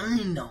 buddy.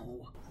 I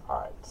know.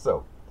 Alright,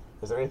 so,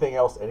 is there anything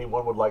else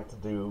anyone would like to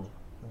do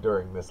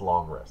during this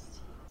long rest?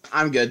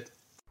 I'm good.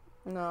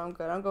 No, I'm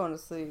good. I'm going to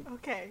sleep.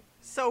 Okay,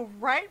 so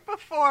right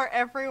before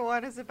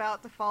everyone is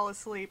about to fall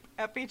asleep,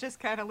 Epi just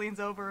kind of leans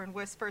over and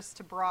whispers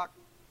to Brock,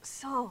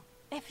 So,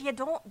 if you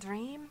don't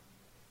dream,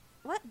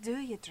 what do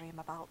you dream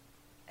about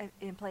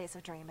in place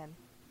of dreaming?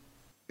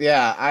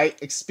 Yeah, I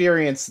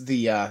experience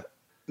the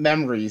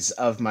memories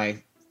of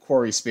my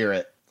quarry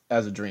spirit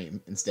as a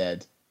dream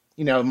instead.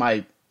 You know,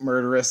 my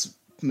murderous,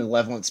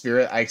 malevolent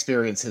spirit, I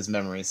experience his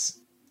memories.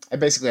 I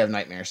basically have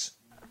nightmares.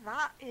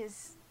 That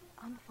is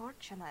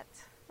unfortunate.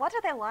 What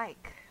are they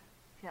like,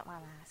 if you don't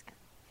mind asking?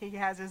 he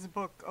has his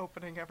book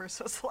opening ever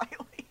so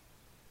slightly.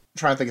 I'm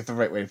trying to think of the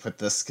right way to put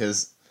this,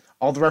 because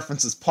all the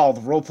references Paul,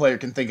 the role player,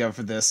 can think of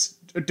for this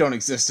don't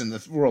exist in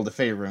the world of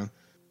Faerun.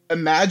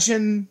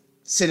 Imagine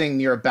sitting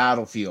near a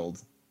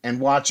battlefield and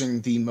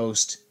watching the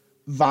most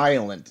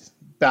violent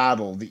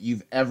battle that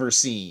you've ever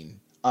seen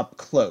up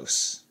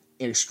close,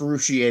 in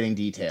excruciating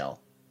detail.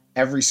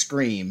 Every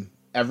scream,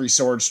 every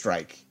sword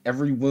strike,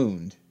 every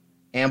wound,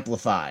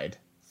 amplified,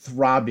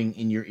 throbbing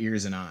in your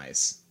ears and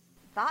eyes.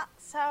 That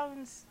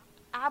sounds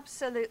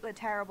absolutely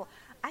terrible.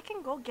 I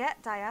can go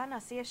get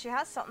Diana, see if she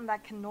has something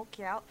that can knock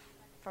you out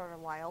for a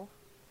while.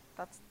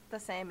 That's the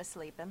same as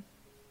sleeping.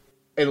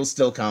 It'll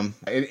still come.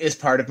 It is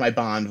part of my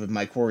bond with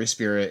my quarry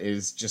spirit,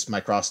 is just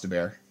my cross to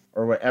bear.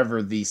 Or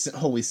whatever the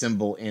holy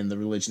symbol in the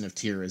religion of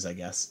Tyr is, I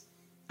guess.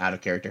 Out of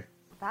character.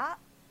 That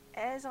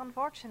is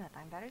unfortunate.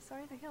 I'm very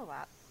sorry to hear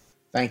that.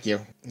 Thank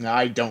you.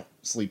 I don't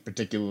sleep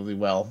particularly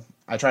well.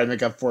 I try to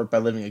make up for it by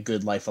living a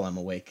good life while I'm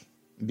awake.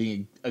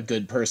 Being a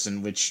good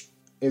person, which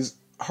is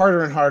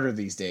harder and harder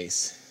these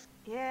days.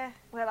 Yeah,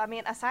 well, I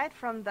mean, aside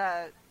from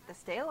the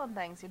stealing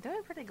things, you're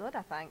doing pretty good,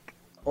 I think.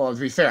 Well, to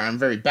be fair, I'm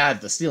very bad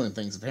at the stealing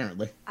things,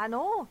 apparently. I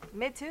know,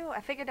 me too.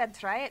 I figured I'd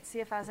try it, see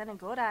if I was any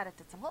good at it.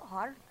 It's a lot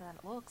harder than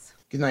it looks.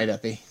 Good night,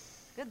 Epi.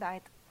 Good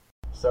night.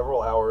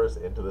 Several hours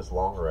into this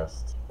long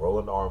rest,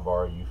 Roland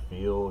Armbar, you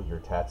feel your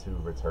tattoo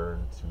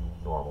return to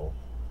normal,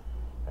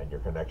 and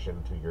your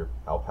connection to your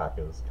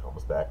alpacas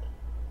comes back.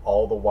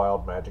 All the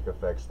wild magic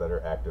effects that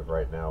are active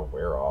right now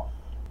wear off,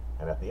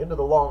 and at the end of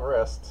the long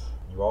rest,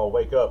 you all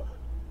wake up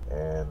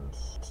and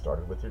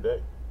started with your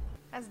day.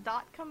 Has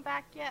Dot come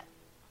back yet?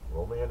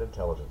 Roll me an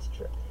intelligence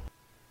check.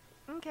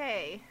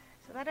 Okay,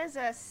 so that is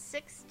a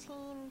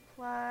 16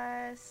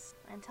 plus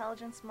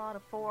intelligence mod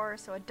of 4,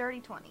 so a dirty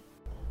 20.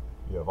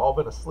 You have all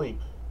been asleep,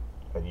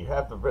 and you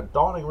have the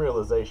dawning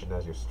realization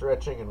as you're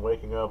stretching and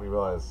waking up, you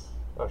realize,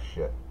 oh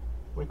shit,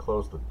 we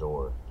closed the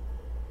door.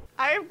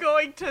 I am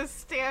going to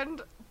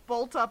stand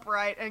bolt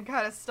upright and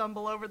kind of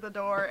stumble over the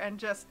door and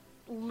just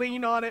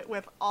lean on it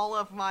with all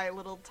of my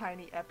little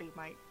tiny epi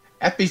might.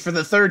 Epi, for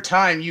the third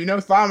time, you know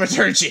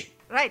thaumaturgy!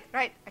 Right.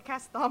 I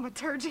cast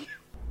thaumaturgy.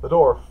 The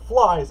door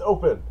flies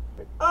open.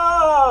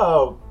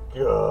 Oh,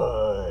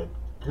 good.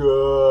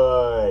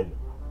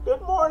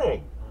 Good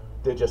morning.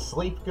 Did you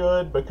sleep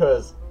good?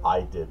 Because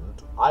I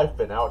didn't. I've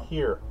been out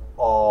here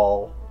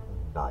all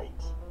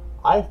night.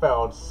 I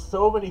found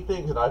so many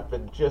things and I've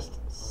been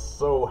just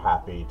so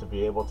happy to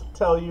be able to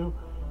tell you.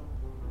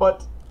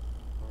 But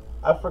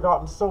I've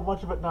forgotten so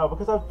much of it now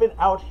because I've been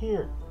out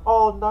here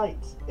all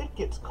night. It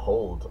gets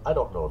cold. I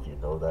don't know if you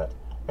know that.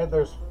 And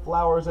there's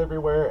flowers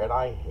everywhere, and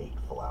I hate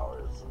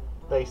flowers.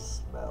 They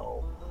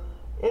smell.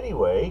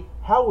 Anyway,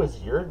 how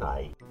was your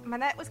night? My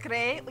night was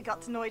great. We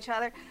got to know each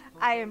other.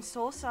 I am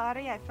so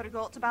sorry I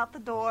forgot about the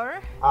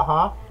door.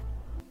 Uh-huh.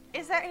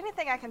 Is there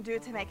anything I can do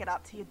to make it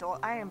up to you, Dot?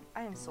 I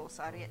am so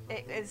sorry.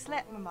 It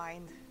slipped my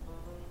mind.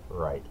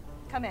 Right.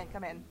 Come in.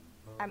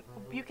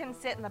 You can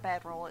sit in the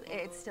bedroll.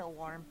 It's still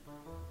warm.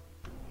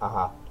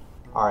 Uh-huh.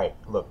 Alright,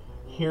 look.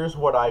 Here's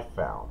what I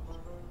found.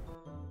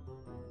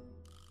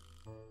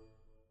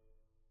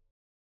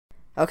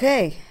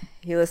 Okay,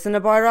 you listen to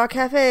Bard Rock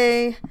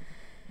Cafe.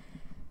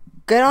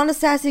 Get on to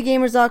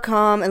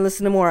sassygamers.com and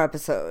listen to more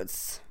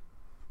episodes.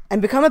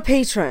 And become a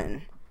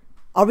patron.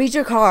 I'll read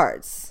your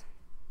cards.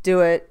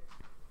 Do it.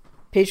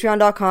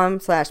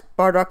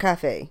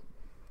 Patreon.com/BardRockCafe.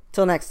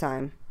 Till next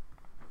time.